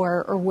it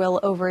or will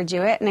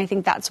overdo it. And I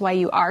think that's why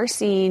you are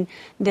seeing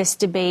this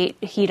debate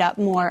heat up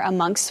more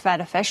amongst Fed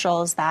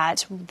officials,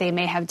 that they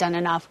may have done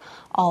enough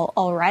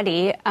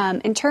already.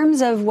 In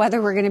terms of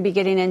whether we're going to be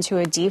getting into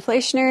a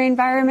deflationary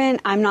environment,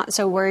 I'm not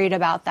so worried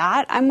about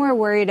that. I'm more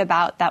worried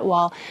about that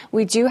while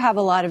we do have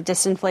a lot of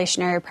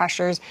disinflationary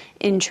pressures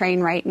in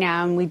train right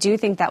now, and we do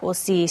think that we'll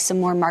see some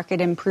more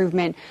market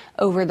improvement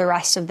over the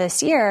rest of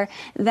this year,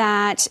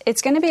 that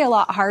it's going to be a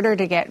lot harder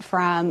to get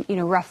from,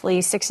 roughly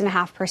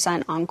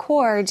 6.5% on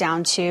core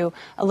down to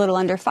a little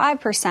under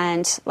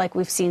 5% like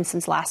we've seen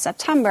since last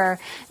September.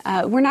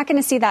 We're not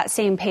going to see that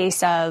same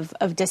pace of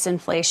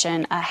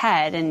disinflation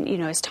ahead. And,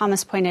 as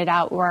Tomas pointed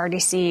out, we're already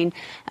seeing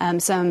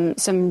some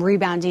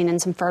rebounding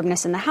and some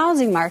firmness in the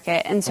housing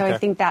market. And so I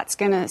think that's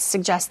going to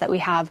suggest that we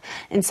have,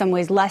 in some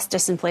ways, less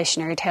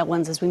disinflationary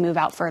tailwinds as we move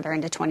out further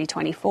into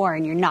 2024.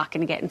 And you're not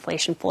going to get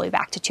inflation fully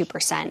back to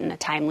 2% in a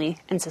timely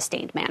and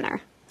sustained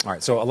manner. All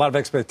right. So a lot of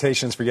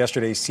expectations for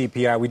yesterday's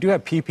CPI. We do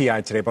have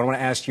PPI today, but I want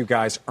to ask you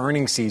guys,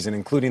 earnings season,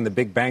 including the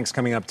big banks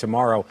coming up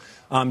tomorrow.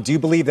 Do you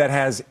believe that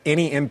has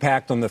any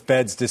impact on the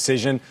Fed's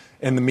decision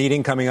in the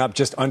meeting coming up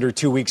just under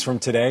 2 weeks from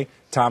today?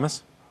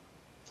 Tomas?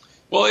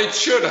 Well, it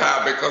should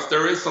have, because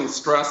there is some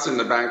stress in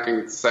the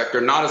banking sector,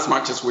 not as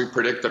much as we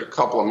predicted a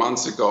couple of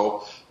months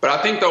ago. But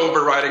I think the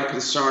overriding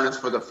concern is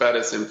for the Fed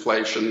is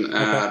inflation.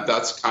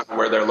 That's kind of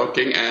where they're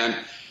looking. And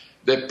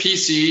the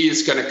PCE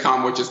is going to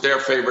come, which is their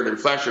favorite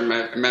inflation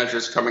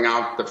measures, coming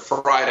out the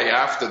Friday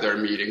after their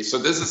meeting. So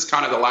this is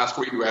kind of the last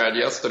week we had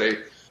yesterday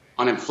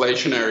on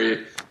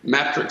inflationary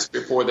metrics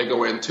before they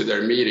go into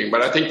their meeting.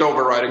 But I think the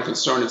overriding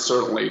concern is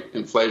certainly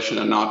inflation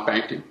and not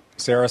banking.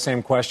 Sarah,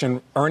 same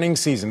question.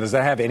 Earnings season, does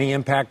that have any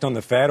impact on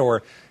the Fed,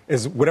 or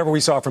is whatever we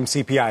saw from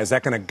CPI, is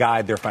that going to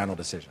guide their final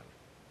decision?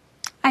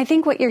 I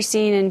think what you're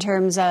seeing in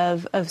terms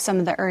of some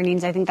of the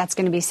earnings, I think that's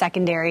going to be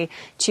secondary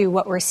to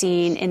what we're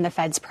seeing in the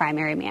Fed's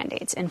primary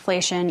mandates,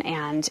 inflation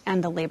and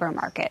the labor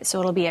market. So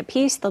it'll be a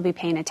piece. They'll be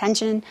paying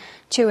attention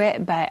to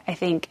it, but I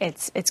think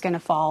it's going to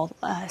fall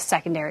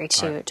secondary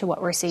to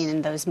what we're seeing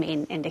in those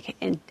main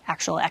in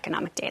actual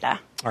economic data.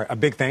 All right. A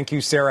big thank you,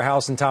 Sarah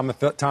House and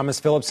Tomas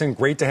Philipson.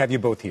 Great to have you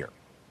both here.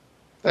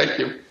 Thank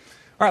you. All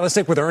right. Let's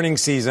stick with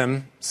earnings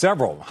season.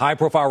 Several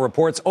high-profile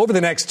reports over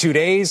the next 2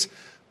 days.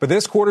 But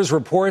this quarter's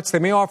reports, they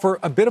may offer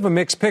a bit of a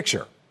mixed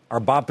picture. Our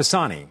Bob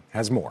Pisani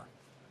has more.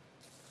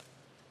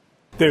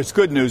 There's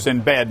good news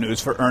and bad news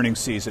for earnings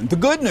season. The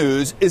good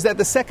news is that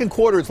the second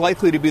quarter is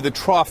likely to be the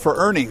trough for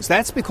earnings.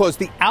 That's because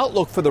the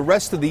outlook for the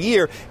rest of the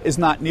year is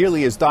not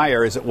nearly as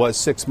dire as it was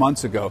 6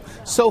 months ago.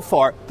 So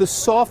far, the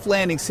soft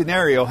landing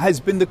scenario has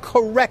been the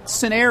correct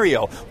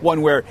scenario,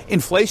 one where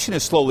inflation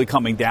is slowly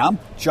coming down,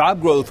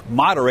 job growth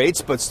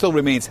moderates but still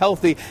remains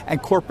healthy,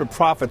 and corporate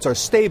profits are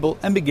stable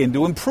and begin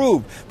to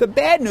improve. The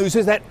bad news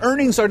is that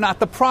earnings are not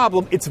the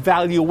problem, it's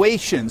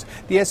valuations.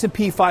 The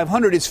S&P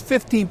 500 is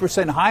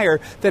 15% higher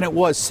than it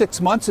was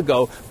 6 months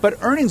ago, but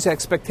earnings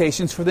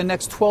expectations for the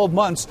next 12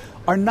 months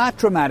are not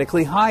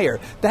dramatically higher.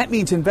 That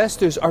means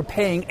investors are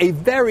paying a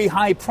very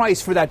high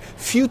price for that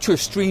future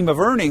stream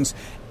of earnings,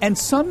 and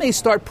some may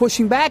start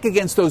pushing back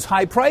against those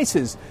high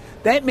prices.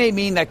 That may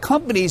mean that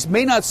companies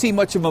may not see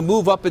much of a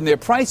move up in their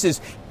prices,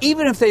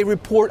 even if they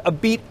report a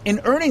beat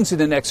in earnings in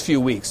the next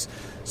few weeks.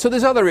 So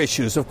there's other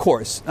issues, of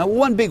course. Now,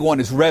 one big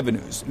one is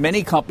revenues.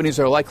 Many companies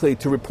are likely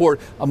to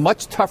report a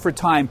much tougher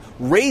time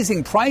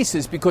raising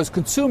prices because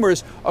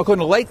consumers are going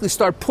to likely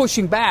start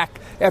pushing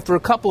back after a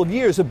couple of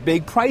years of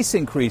big price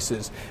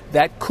increases.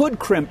 That could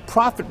crimp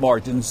profit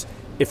margins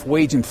if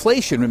wage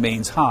inflation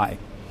remains high.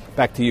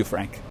 Back to you,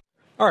 Frank.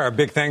 All right,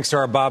 big thanks to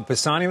our Bob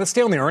Pisani. Let's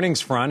stay on the earnings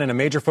front and a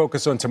major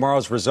focus on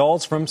tomorrow's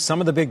results from some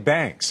of the big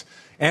banks.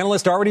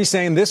 Analysts already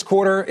saying this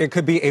quarter it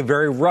could be a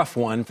very rough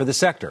one for the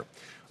sector.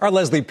 Our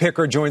Leslie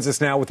Picker joins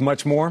us now with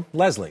much more.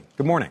 Leslie,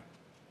 good morning.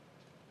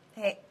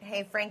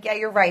 Hey, Frank. Yeah,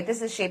 you're right.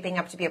 This is shaping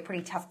up to be a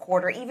pretty tough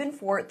quarter, even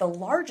for the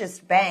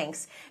largest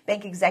banks.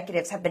 Bank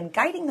executives have been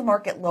guiding the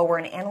market lower,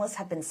 and analysts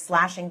have been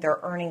slashing their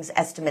earnings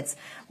estimates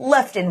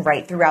left and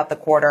right throughout the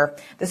quarter.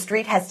 The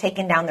Street has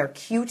taken down their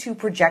Q2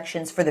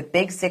 projections for the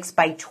Big Six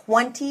by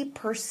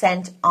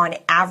 20% on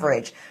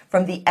average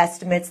from the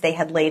estimates they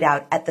had laid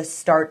out at the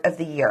start of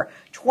the year.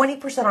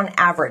 20% on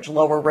average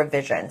lower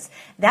revisions.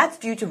 That's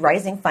due to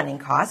rising funding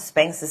costs.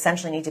 Banks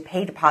essentially need to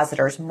pay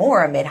depositors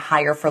more amid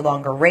higher for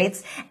longer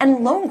rates,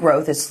 and loan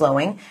growth is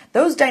slowing.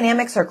 Those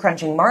dynamics are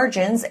crunching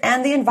margins,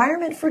 and the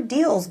environment for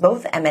deals,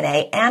 both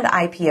M&A and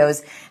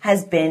IPOs,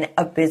 has been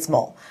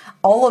abysmal.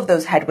 All of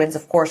those headwinds,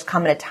 of course,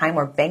 come at a time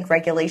where bank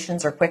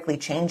regulations are quickly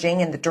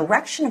changing and the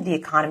direction of the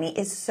economy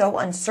is so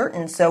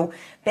uncertain. So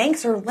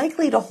banks are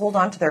likely to hold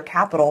on to their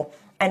capital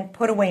and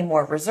put away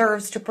more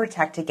reserves to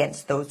protect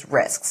against those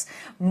risks.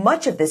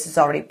 Much of this is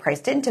already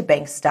priced into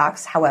bank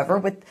stocks, however,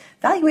 with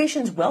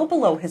valuations well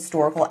below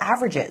historical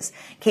averages.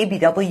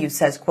 KBW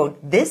says, quote,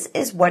 "This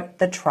is what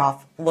the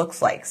trough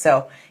looks like."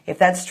 So if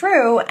that's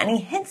true, any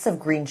hints of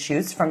green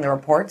shoots from the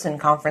reports and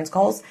conference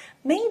calls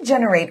may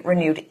generate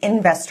renewed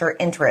investor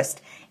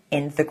interest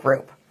in the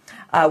group.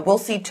 We'll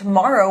see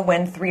tomorrow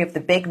when three of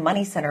the big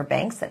money center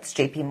banks, that's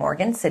JP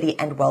Morgan, Citi,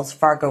 and Wells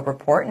Fargo,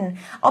 report. And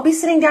I'll be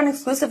sitting down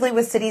exclusively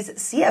with Citi's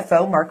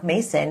CFO, Mark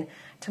Mason,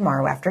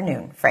 tomorrow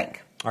afternoon.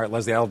 Frank. All right,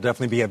 Leslie, that'll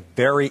definitely be a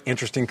very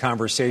interesting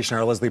conversation.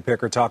 Our Leslie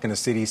Picker talking to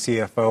Citi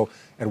CFO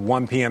at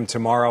 1 p.m.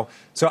 tomorrow.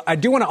 So I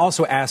do want to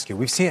also ask you,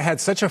 we've had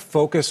such a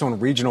focus on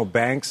regional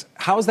banks.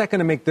 How is that going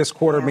to make this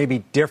quarter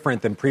maybe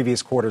different than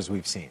previous quarters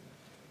we've seen?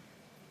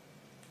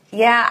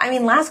 Yeah, I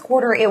mean, last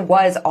quarter, it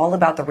was all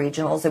about the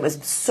regionals. It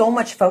was so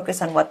much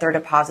focus on what their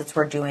deposits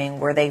were doing.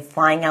 Were they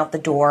flying out the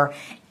door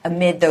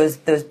amid those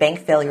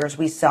bank failures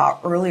we saw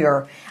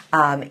earlier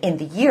in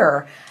the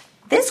year?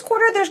 This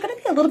quarter, there's going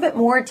to be a little bit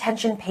more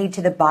attention paid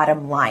to the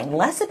bottom line.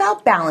 Less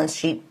about balance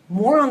sheet,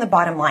 more on the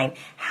bottom line.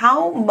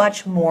 How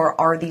much more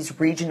are these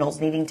regionals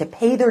needing to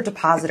pay their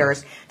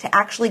depositors to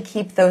actually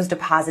keep those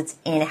deposits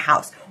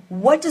in-house?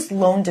 What does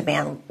loan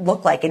demand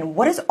look like? And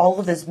what is all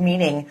of this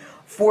meaning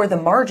for the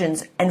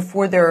margins and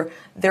for their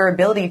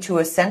ability to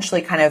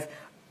essentially kind of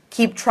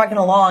keep trucking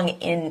along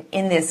in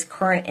this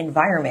current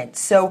environment?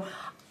 So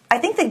I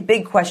think the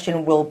big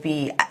question will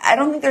be, I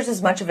don't think there's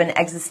as much of an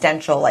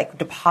existential, like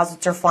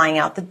deposits are flying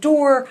out the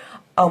door.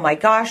 Oh my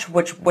gosh,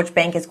 which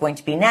bank is going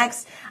to be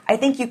next? I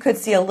think you could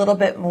see a little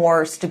bit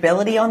more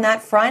stability on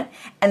that front.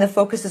 And the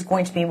focus is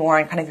going to be more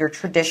on kind of your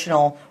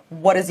traditional,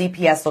 what does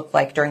EPS look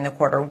like during the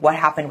quarter? What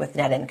happened with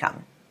net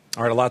income?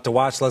 All right, a lot to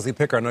watch. Leslie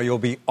Picker, I know you'll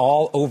be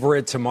all over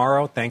it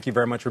tomorrow. Thank you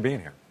very much for being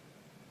here.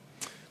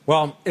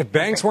 Well, if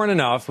banks weren't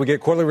enough, we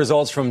get quarterly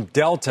results from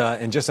Delta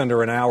in just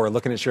under an hour.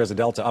 Looking at shares of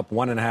Delta up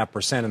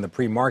 1.5% in the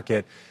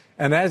pre-market.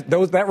 And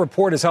that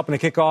report is helping to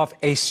kick off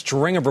a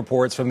string of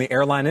reports from the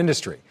airline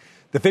industry.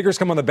 The figures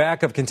come on the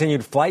back of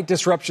continued flight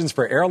disruptions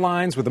for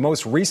airlines, with the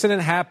most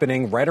recent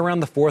happening right around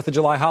the 4th of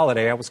July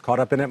holiday. I was caught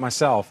up in it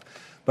myself.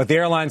 But the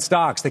airline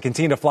stocks, they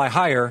continue to fly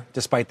higher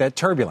despite that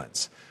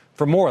turbulence.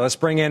 For more, let's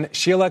bring in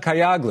Sheila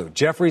Kahyaoglu,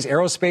 Jefferies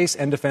aerospace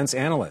and defense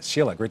analyst.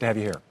 Sheila, great to have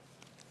you here.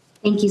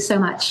 Thank you so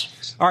much.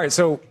 All right,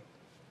 so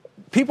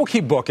people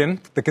keep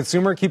booking, the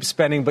consumer keeps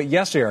spending, but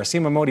yesterday,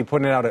 Arsima Modi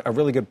putting out a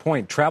really good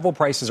point. Travel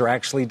prices are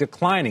actually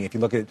declining if you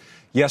look at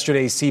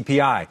yesterday's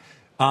CPI.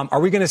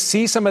 Are we going to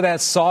see some of that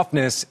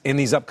softness in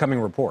these upcoming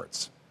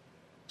reports?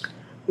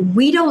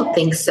 We don't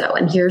think so,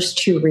 and here's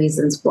two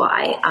reasons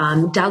why.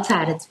 Delta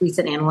at its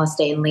recent analyst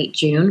day in late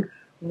June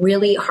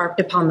really harped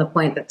upon the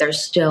point that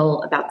there's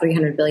still about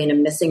 $300 billion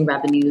in missing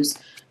revenues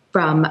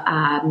from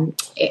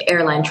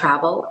airline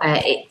travel.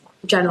 It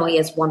generally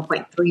is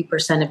 1.3%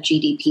 of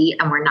GDP,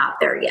 and we're not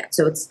there yet.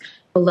 So it's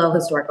below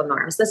historical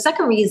norms. The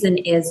second reason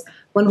is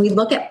when we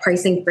look at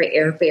pricing for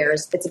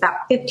airfares, it's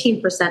about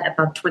 15%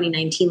 above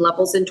 2019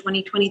 levels in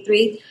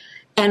 2023,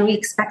 and we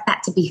expect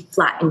that to be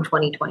flat in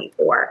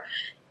 2024.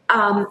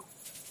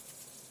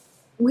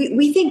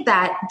 We think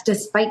that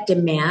despite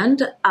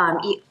demand,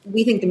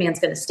 we think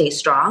demand's going to stay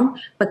strong,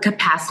 but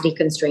capacity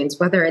constraints,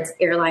 whether it's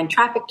airline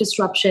traffic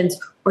disruptions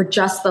or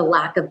just the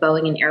lack of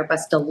Boeing and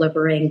Airbus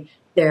delivering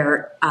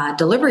their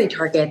delivery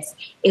targets,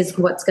 is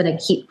what's going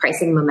to keep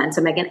pricing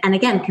momentum again. And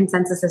again,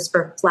 consensus is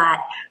for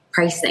flat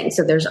pricing.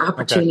 So there's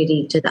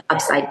opportunity to the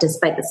upside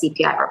despite the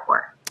CPI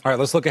report. All right,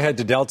 let's look ahead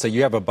to Delta.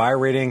 You have a buy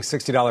rating,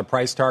 $60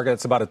 price target.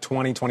 It's about a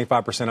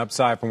 25%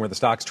 upside from where the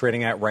stock's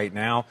trading at right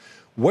now.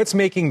 What's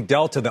making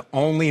Delta the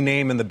only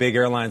name in the big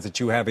airlines that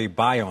you have a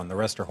buy on? The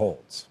rest are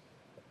holds.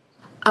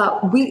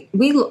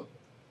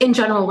 In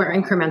general, we're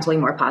incrementally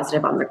more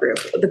positive on the group.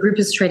 The group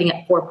is trading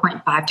at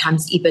 4.5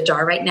 times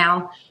EBITDA right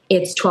now.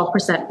 It's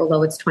 12%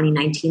 below its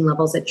 2019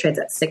 levels. It trades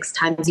at 6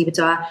 times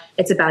EBITDA.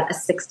 It's about a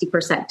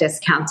 60%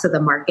 discount to the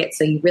market.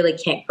 So you really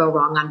can't go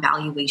wrong on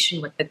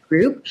valuation with the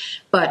group.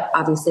 But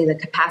obviously the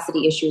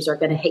capacity issues are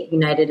going to hit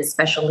United,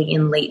 especially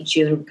in late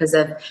June because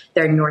of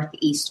their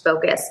Northeast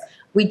focus.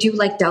 We do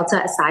like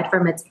Delta aside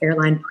from its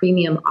airline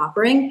premium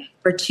offering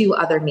for two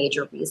other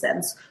major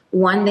reasons.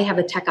 One, they have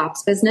a tech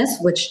ops business,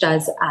 which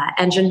does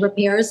engine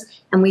repairs,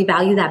 and we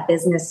value that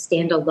business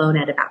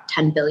standalone at about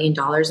 $10 billion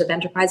of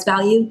enterprise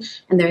value.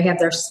 And they have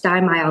their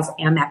Sky Miles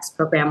Amex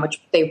program,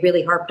 which they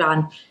really harped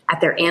on at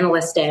their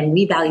analyst day, and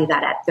we value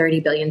that at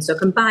 $30 billion. So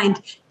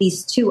combined,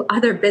 these two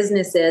other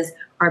businesses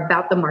are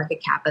about the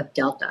market cap of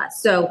Delta.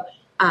 So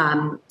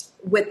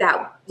with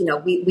that,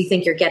 we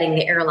think you're getting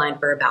the airline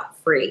for about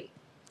free.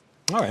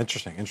 Oh,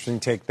 interesting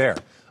take there.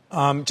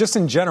 Just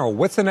in general,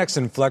 what's the next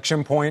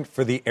inflection point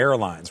for the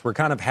airlines? We're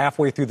kind of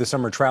halfway through the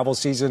summer travel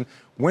season.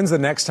 When's the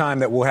next time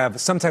that we'll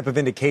have some type of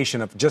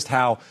indication of just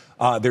how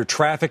their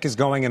traffic is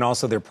going and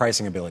also their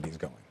pricing ability is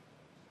going?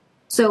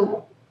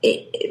 So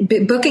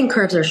booking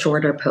curves are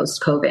shorter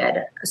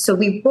post-COVID. So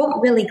we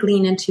won't really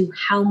glean into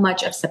how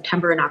much of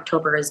September and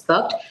October is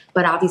booked,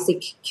 but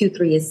obviously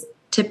Q3 is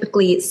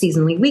typically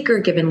seasonally weaker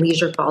given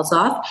leisure falls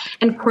off,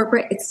 and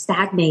corporate is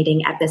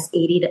stagnating at this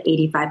 80 to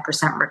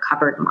 85%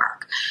 recovered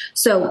mark.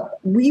 So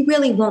we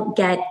really won't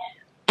get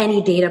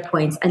any data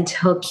points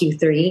until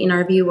Q3 in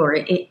our view, or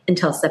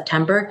until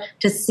September,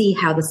 to see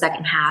how the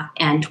second half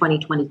and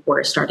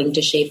 2024 is starting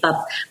to shape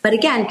up. But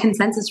again,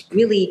 consensus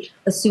really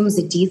assumes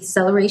a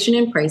deceleration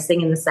in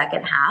pricing in the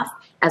second half,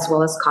 as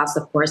well as costs,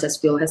 of course, as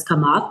fuel has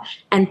come off,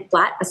 and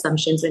flat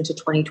assumptions into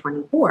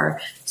 2024.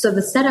 So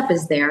the setup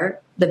is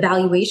there. The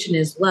valuation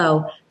is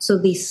low. So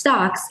these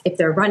stocks, if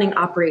they're running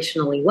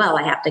operationally well,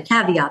 I have to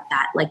caveat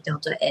that, like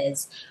Delta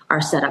is,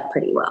 are set up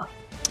pretty well.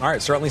 All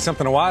right, certainly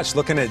something to watch.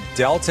 Looking at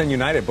Delta and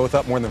United, both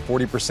up more than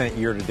 40%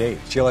 year to date.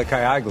 Sheila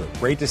Kahyaoglu,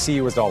 great to see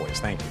you as always.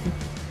 Thank you.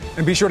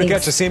 And be sure to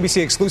catch a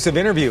CNBC exclusive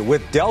interview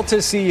with Delta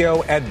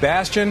CEO Ed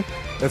Bastian.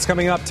 That's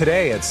coming up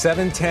today at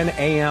 7:10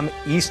 a.m.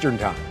 Eastern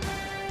Time.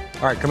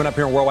 All right, coming up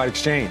here on Worldwide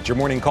Exchange, your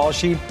morning call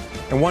sheet,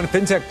 and one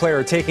fintech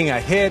player taking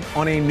a hit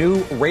on a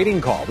new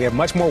rating call. We have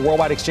much more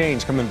Worldwide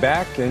Exchange coming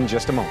back in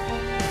just a moment.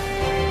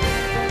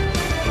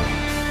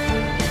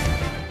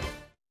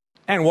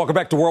 And welcome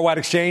back to Worldwide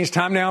Exchange.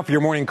 Time now for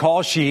your morning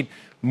call sheet.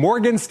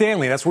 Morgan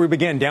Stanley, that's where we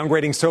begin,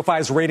 downgrading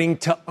SoFi's rating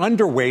to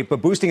underweight,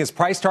 but boosting its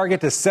price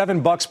target to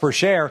 $7 per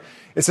share.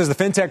 It says the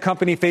fintech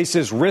company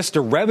faces risk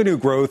to revenue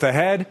growth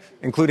ahead,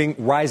 including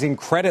rising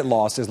credit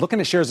losses. Looking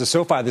at shares of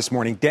SoFi this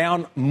morning,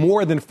 down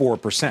more than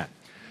 4%.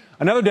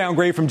 Another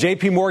downgrade from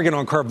JP Morgan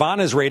on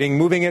Carvana's rating,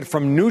 moving it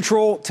from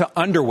neutral to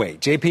underweight.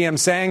 JPM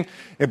saying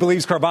it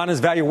believes Carvana's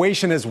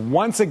valuation has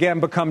once again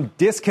become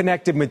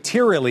disconnected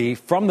materially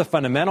from the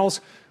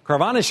fundamentals.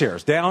 Carvana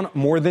shares down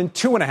more than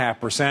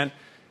 2.5%,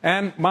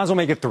 and might as well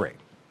make it 3.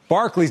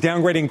 Barclays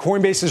downgrading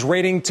Coinbase's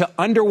rating to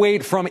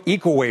underweight from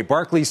equal weight.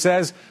 Barclays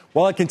says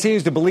while it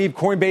continues to believe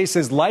Coinbase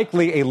is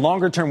likely a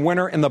longer-term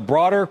winner in the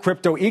broader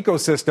crypto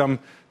ecosystem,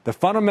 the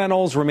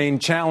fundamentals remain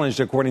challenged,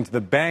 according to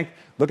the bank.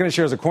 Looking at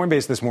shares of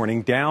Coinbase this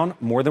morning, down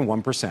more than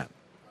 1%.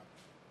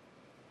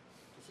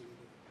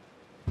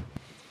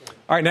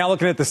 All right, now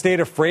looking at the state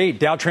of freight,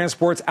 Dow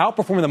Transport's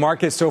outperforming the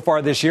market so far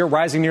this year,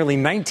 rising nearly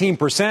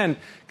 19%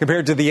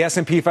 compared to the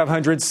S&P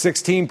 500's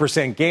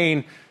 16%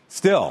 gain.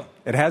 Still,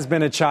 it has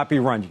been a choppy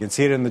run. You can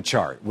see it in the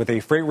chart, with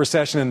a freight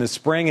recession in the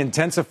spring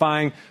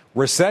intensifying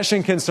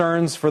recession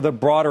concerns for the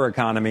broader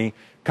economy.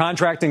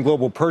 Contracting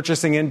global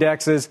purchasing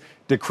indexes,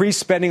 decreased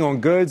spending on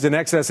goods and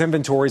excess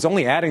inventories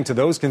only adding to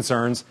those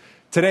concerns.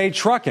 Today,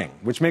 trucking,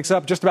 which makes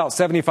up just about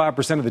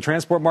 75% of the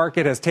transport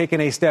market, has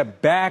taken a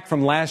step back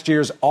from last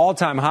year's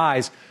all-time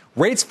highs.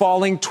 Rates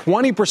falling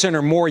 20%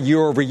 or more year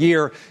over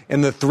year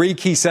in the 3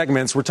 key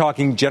segments. We're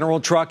talking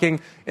general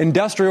trucking,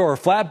 industrial or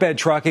flatbed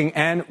trucking,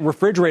 and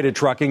refrigerated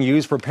trucking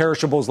used for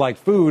perishables like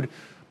food.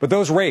 But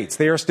those rates,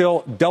 they are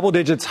still double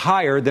digits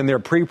higher than their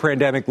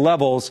pre-pandemic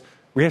levels.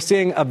 We are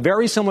seeing a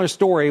very similar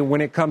story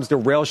when it comes to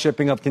rail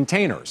shipping of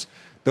containers,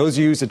 those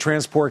used to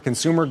transport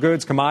consumer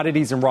goods,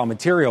 commodities, and raw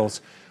materials.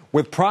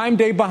 With Prime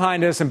Day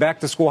behind us and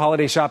back-to-school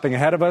holiday shopping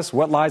ahead of us,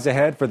 what lies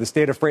ahead for the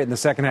state of freight in the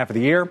second half of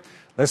the year?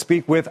 Let's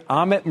speak with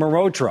Amit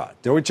Mehrotra,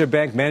 Deutsche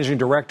Bank Managing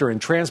Director in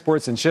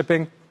Transports and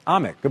Shipping.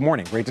 Amit, good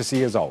morning. Great to see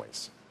you as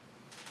always.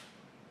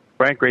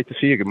 Frank, great to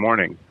see you. Good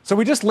morning. So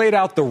we just laid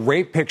out the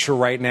rate picture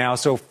right now.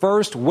 So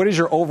first, what is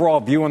your overall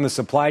view on the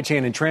supply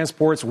chain and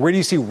transports? Where do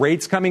you see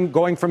rates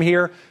going from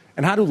here?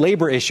 And how do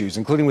labor issues,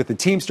 including with the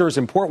Teamsters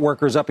and port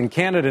workers up in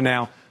Canada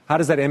now, how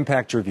does that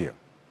impact your view?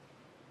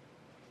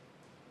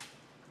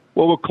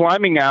 Well, we're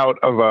climbing out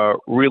of a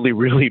really,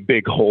 really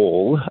big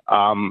hole.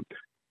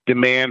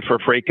 Demand for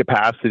freight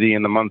capacity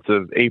in the months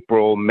of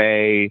April,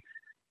 May,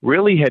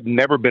 really had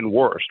never been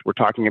worse. We're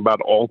talking about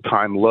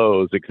all-time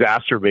lows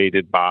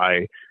exacerbated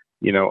by,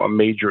 a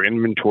major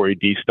inventory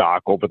destock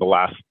over the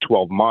last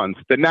 12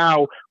 months. That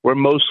now we're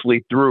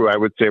mostly through. I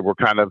would say we're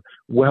kind of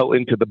well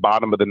into the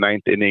bottom of the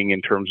 9th inning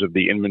in terms of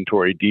the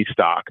inventory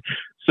destock.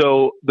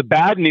 So the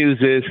bad news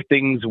is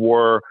things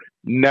were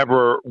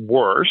never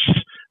worse.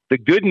 The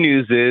good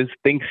news is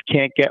things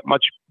can't get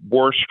much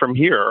worse from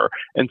here.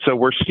 And so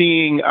we're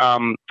seeing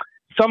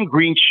some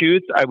green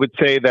shoots. I would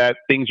say that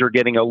things are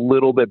getting a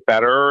little bit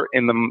better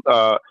in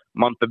the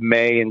month of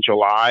May and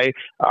July.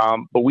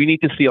 But we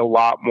need to see a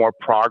lot more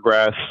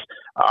progress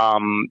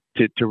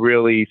to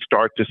really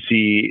start to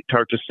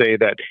say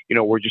that,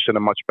 we're just in a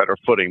much better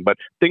footing. But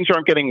things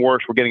aren't getting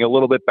worse. We're getting a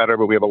little bit better,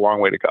 but we have a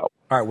long way to go.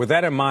 All right. With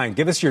that in mind,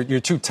 give us your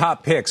 2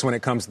 top picks when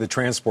it comes to the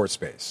transport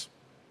space.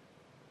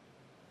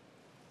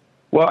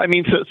 Well,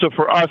 so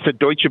for us at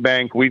Deutsche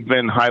Bank, we've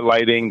been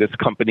highlighting this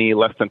company,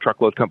 less than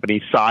truckload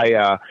company,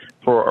 Saia,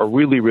 for a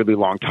really, really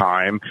long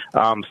time.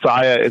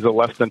 Saia is a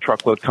less than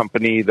truckload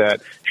company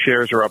that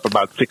shares are up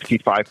about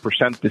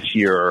 65% this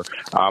year.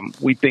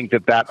 We think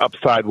that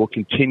upside will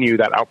continue,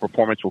 that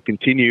outperformance will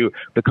continue.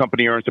 The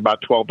company earns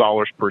about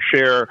 $12 per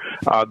share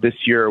this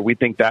year. We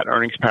think that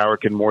earnings power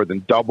can more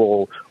than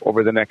double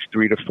over the next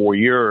 3 to 4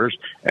 years.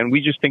 And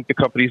we just think the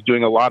company is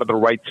doing a lot of the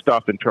right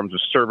stuff in terms of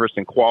service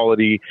and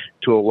quality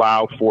to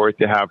allow for it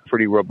to have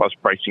pretty robust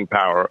pricing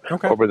power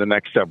over the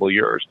next several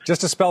years.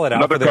 Just to spell it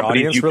out for the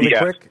audience really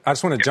quick, I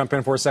just want to jump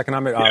in for a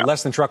second.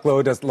 Less than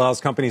truckload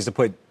allows companies to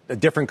put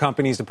different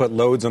companies to put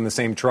loads on the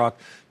same truck.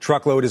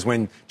 Truckload is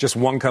when just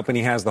one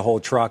company has the whole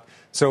truck.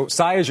 So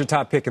Saia is your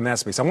top pick in that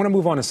space. I want to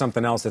move on to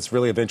something else that's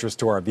really of interest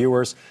to our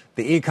viewers,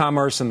 the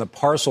e-commerce and the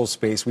parcel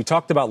space. We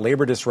talked about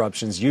labor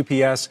disruptions,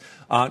 UPS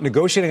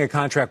negotiating a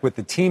contract with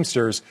the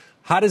Teamsters.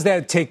 How does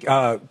that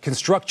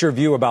construct your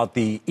view about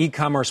the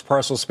e-commerce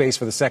parcel space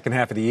for the second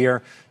half of the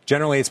year?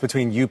 Generally, it's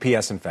between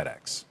UPS and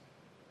FedEx.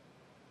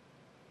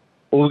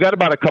 Well, we've got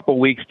about a couple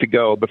weeks to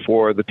go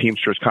before the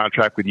Teamsters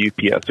contract with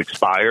UPS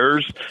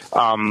expires.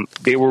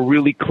 They were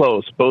really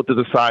close. Both of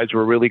the sides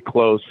were really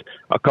close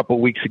a couple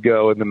weeks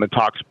ago, and then the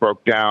talks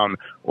broke down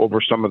over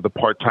some of the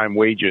part-time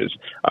wages.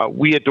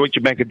 We at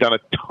Deutsche Bank have done a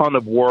ton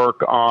of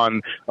work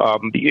on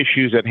the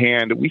issues at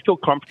hand. We feel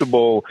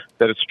comfortable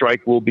that a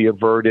strike will be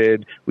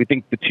averted. We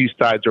think the two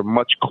sides are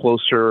much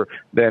closer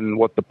than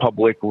what the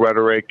public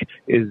rhetoric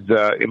is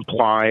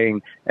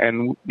implying.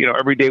 And,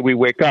 every day we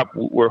wake up,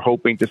 we're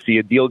hoping to see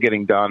a deal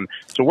getting done.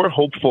 So we're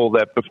hopeful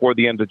that before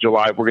the end of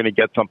July, we're going to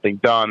get something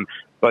done.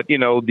 But,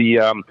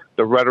 the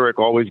rhetoric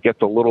always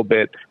gets a little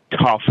bit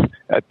tough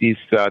at these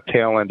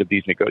tail end of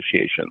these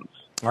negotiations.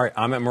 All right,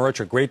 Amit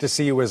Mehrotra, great to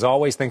see you as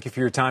always. Thank you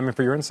for your time and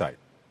for your insight.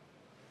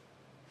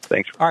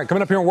 Thanks. All right,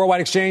 coming up here on Worldwide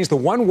Exchange, the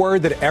one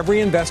word that every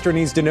investor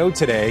needs to know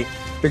today.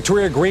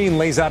 Victoria Green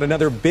lays out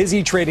another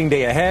busy trading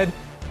day ahead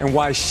and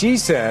why she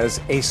says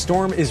a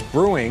storm is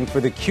brewing for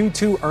the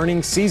Q2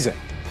 earnings season.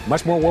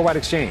 Much more Worldwide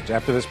Exchange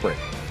after this break.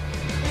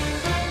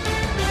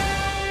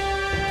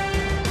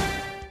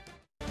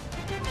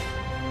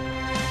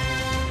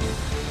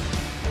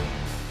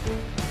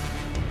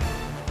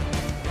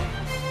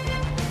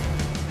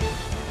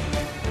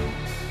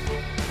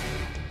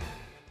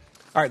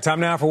 All right, time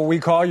now for what we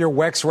call your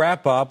WEX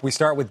wrap-up. We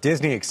start with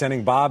Disney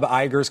extending Bob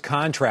Iger's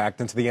contract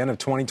into the end of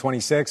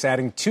 2026,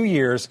 adding 2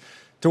 years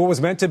to what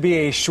was meant to be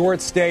a short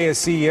stay as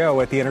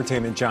CEO at the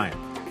entertainment giant.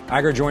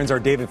 Iger joins our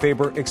David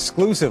Faber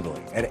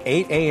exclusively at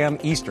 8 a.m.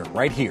 Eastern,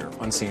 right here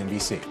on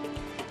CNBC.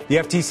 The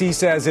FTC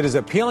says it is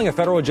appealing a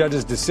federal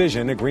judge's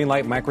decision to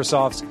greenlight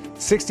Microsoft's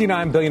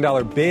 $69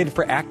 billion bid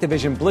for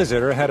Activision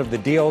Blizzard ahead of the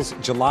deal's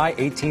July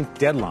 18th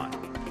deadline.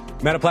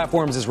 Meta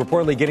Platforms is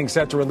reportedly getting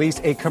set to release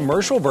a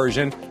commercial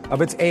version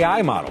of its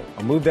AI model,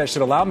 a move that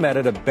should allow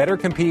Meta to better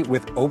compete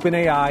with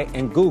OpenAI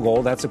and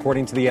Google. That's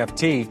according to the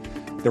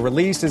FT. The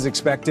release is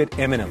expected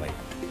imminently.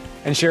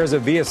 And shares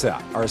of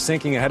Viasat are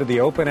sinking ahead of the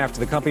open after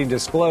the company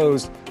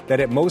disclosed that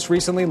it most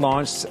recently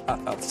launched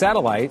a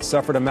satellite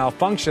suffered a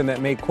malfunction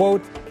that may,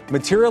 quote,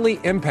 materially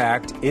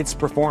impact its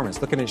performance.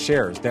 Looking at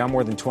shares, down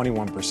more than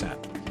 21%.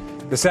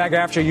 The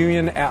SAG-AFTRA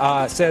union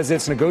says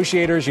its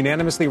negotiators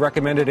unanimously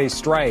recommended a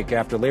strike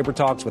after labor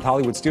talks with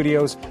Hollywood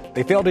studios.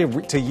 They failed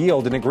to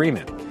yield an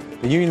agreement.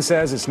 The union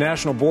says its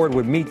national board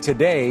would meet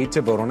today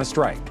to vote on a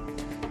strike.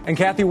 And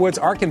Cathie Wood's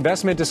ARK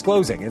investment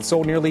disclosing it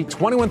sold nearly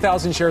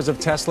 21,000 shares of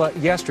Tesla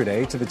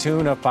yesterday to the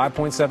tune of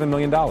 $5.7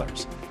 million.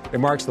 It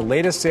marks the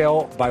latest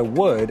sale by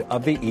Wood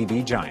of the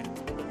EV giant.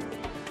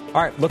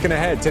 All right, looking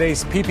ahead,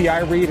 today's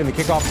PPI read and the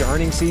kickoff to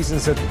earnings season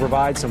is set to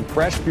provide some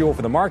fresh fuel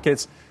for the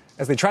markets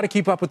as they try to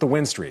keep up with the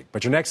win streak.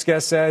 But your next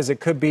guest says it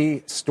could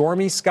be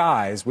stormy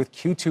skies with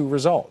Q2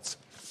 results.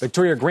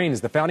 Victoria Green is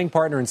the founding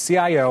partner and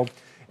CIO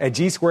at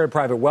G Squared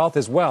Private Wealth,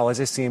 as well as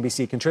a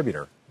CNBC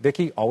contributor.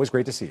 Vicki, always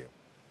great to see you.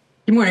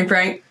 Good morning,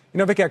 Frank.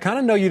 Vicki, I kind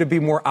of know you to be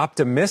more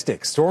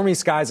optimistic. Stormy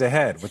skies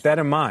ahead. With that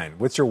in mind,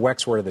 what's your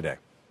WEX word of the day?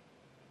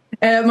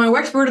 My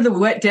WEX word of the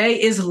wet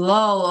day is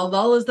lull. A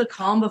lull is the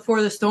calm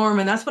before the storm,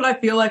 and that's what I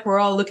feel like we're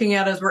all looking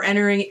at as we're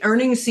entering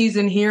earnings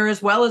season here,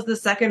 as well as the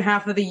second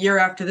half of the year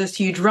after this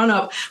huge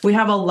run-up. We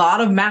have a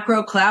lot of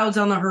macro clouds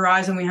on the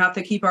horizon we have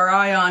to keep our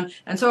eye on,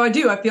 and so I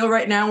feel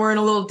right now we're in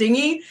a little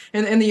dinghy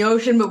in the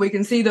ocean, but we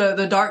can see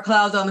the dark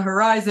clouds on the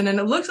horizon, and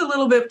it looks a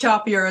little bit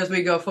choppier as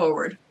we go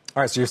forward.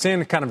 All right, so you're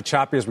saying kind of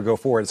choppy as we go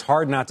forward. It's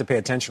hard not to pay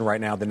attention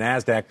right now. The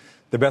NASDAQ,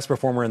 the best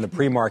performer in the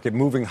pre-market,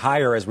 moving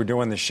higher as we're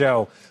doing the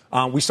show.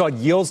 We saw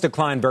yields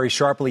decline very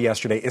sharply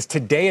yesterday. Is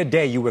today a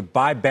day you would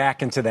buy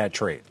back into that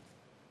trade?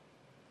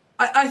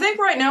 I think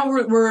right now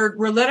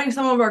we're letting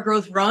some of our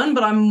growth run,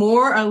 but I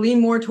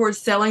lean more towards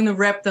selling the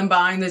rip than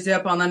buying the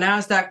zip on the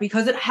NASDAQ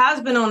because it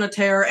has been on a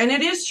tear. And it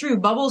is true,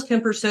 bubbles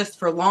can persist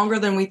for longer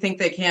than we think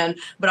they can.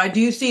 But I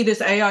do see this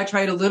AI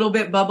trade a little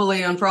bit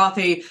bubbly and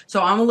frothy.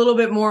 So I'm a little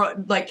bit more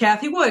like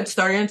Cathie Wood,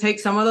 starting to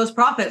take some of those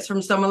profits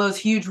from some of those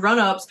huge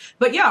run-ups.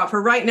 But yeah,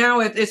 for right now,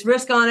 it's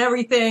risk on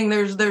everything.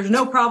 There's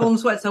no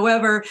problems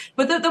whatsoever.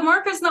 But the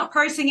market's not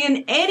pricing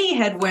in any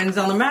headwinds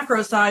on the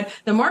macro side.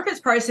 The market's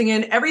pricing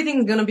in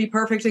everything's going to be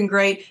perfect and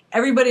great.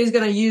 Everybody's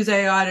going to use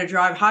AI to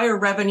drive higher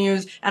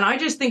revenues. And I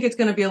just think it's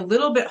going to be a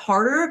little bit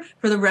harder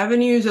for the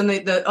revenues and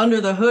the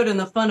under the hood and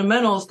the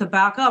fundamentals to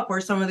back up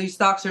where some of these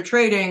stocks are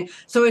trading.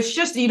 So it's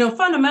just,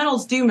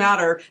 fundamentals do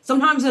matter.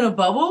 Sometimes in a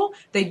bubble,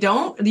 they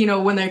don't.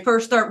 When they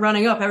first start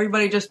running up,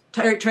 everybody just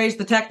trades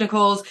the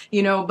technicals,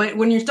 but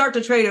when you start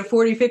to trade at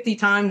 40, 50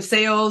 times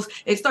sales,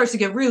 it starts to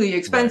get really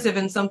expensive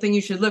and something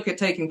you should look at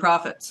taking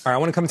profits. All right, I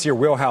want to come to your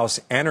wheelhouse,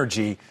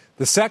 energy.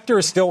 The sector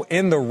is still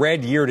in the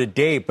red year to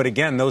date, but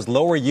again, those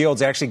lower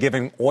yields actually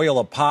giving oil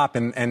a pop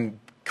and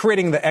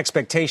creating the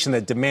expectation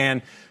that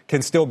demand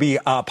can still be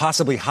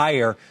possibly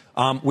higher.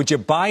 Would you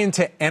buy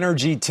into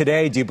energy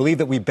today? Do you believe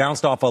that we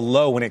bounced off a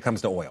low when it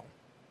comes to oil?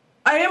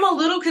 I am a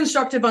little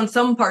constructive on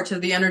some parts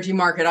of the energy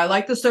market. I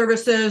like the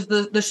services,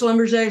 the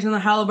Schlumbergers and the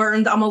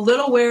Halliburtons. I'm a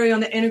little wary on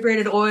the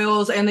integrated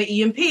oils and the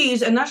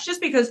E&Ps, and that's just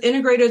because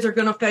integrateds are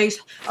going to face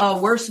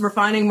worse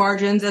refining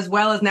margins, as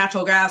well as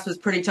natural gas was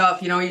pretty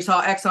tough. You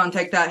saw Exxon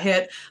take that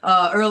hit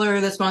earlier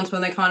this month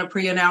when they kind of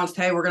pre-announced,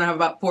 hey, we're going to have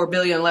about $4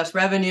 billion less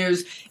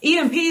revenues.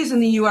 E&Ps in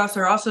the U.S.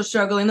 are also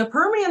struggling. The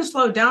Permian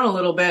slowed down a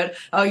little bit.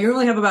 You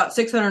only have about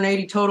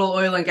 680 total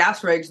oil and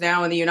gas rigs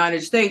now in the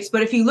United States.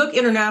 But if you look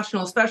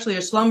international, especially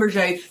at Schlumberger,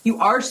 you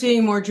are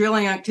seeing more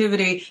drilling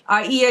activity.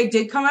 IEA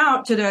did come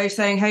out today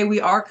saying, hey, we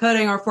are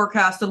cutting our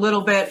forecast a little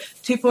bit,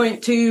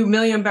 2.2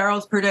 million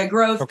barrels per day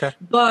growth. Okay.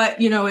 But,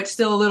 it's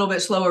still a little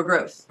bit slower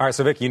growth. All right.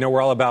 So, Vic,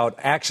 we're all about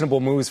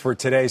actionable moves for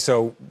today.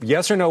 So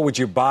yes or no, would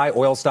you buy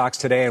oil stocks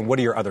today? And what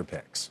are your other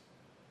picks?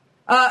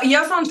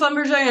 Yes, on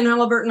Schlumberger and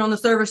Halliburton on the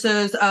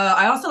services.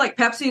 I also like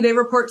Pepsi. They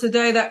report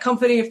today. That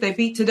company, if they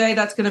beat today,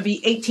 that's going to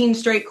be 18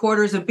 straight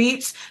quarters of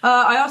beats.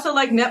 I also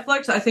like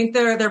Netflix. I think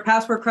their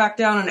password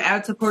crackdown and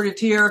ad-supported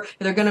tier,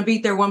 they're going to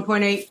beat their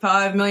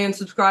 1.85 million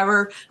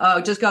subscriber.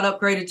 Just got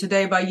upgraded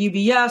today by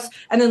UBS.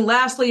 And then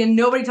lastly, and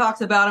nobody talks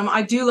about them,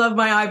 I do love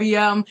my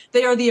IBM.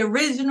 They are the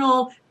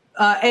original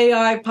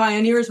AI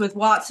pioneers with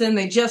Watson.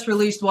 They just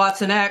released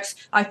Watson X.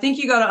 I think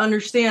you got to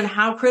understand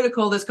how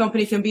critical this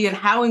company can be and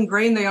how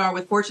ingrained they are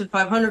with Fortune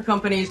 500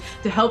 companies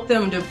to help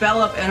them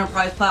develop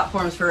enterprise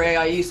platforms for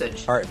AI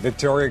usage. All right,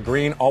 Victoria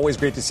Green, always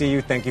great to see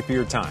you. Thank you for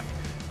your time.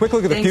 Quick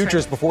look at the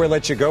futures before we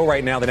let you go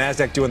right now. The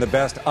NASDAQ doing the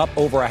best, up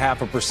over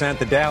 0.5%.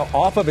 The Dow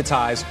off of its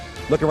highs.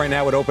 Looking right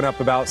now would open up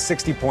about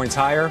 60 points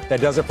higher.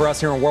 That does it for us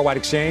here on Worldwide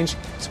Exchange.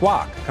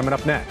 Squawk coming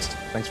up next.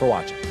 Thanks for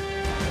watching.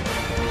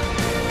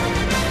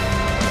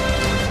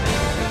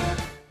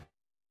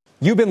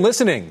 You've been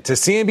listening to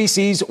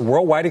CNBC's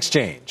Worldwide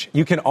Exchange.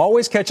 You can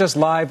always catch us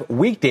live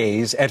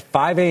weekdays at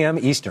 5 a.m.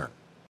 Eastern.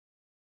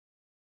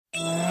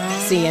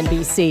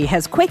 CNBC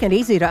has quick and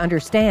easy to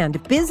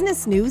understand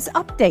business news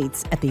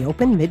updates at the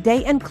open,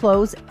 midday, and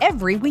close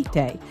every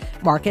weekday.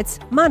 Markets,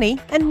 money,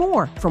 and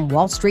more from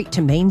Wall Street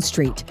to Main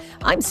Street.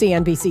 I'm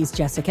CNBC's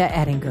Jessica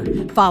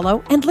Ettinger.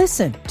 Follow and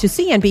listen to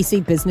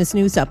CNBC Business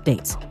News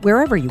Updates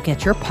wherever you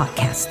get your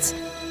podcasts.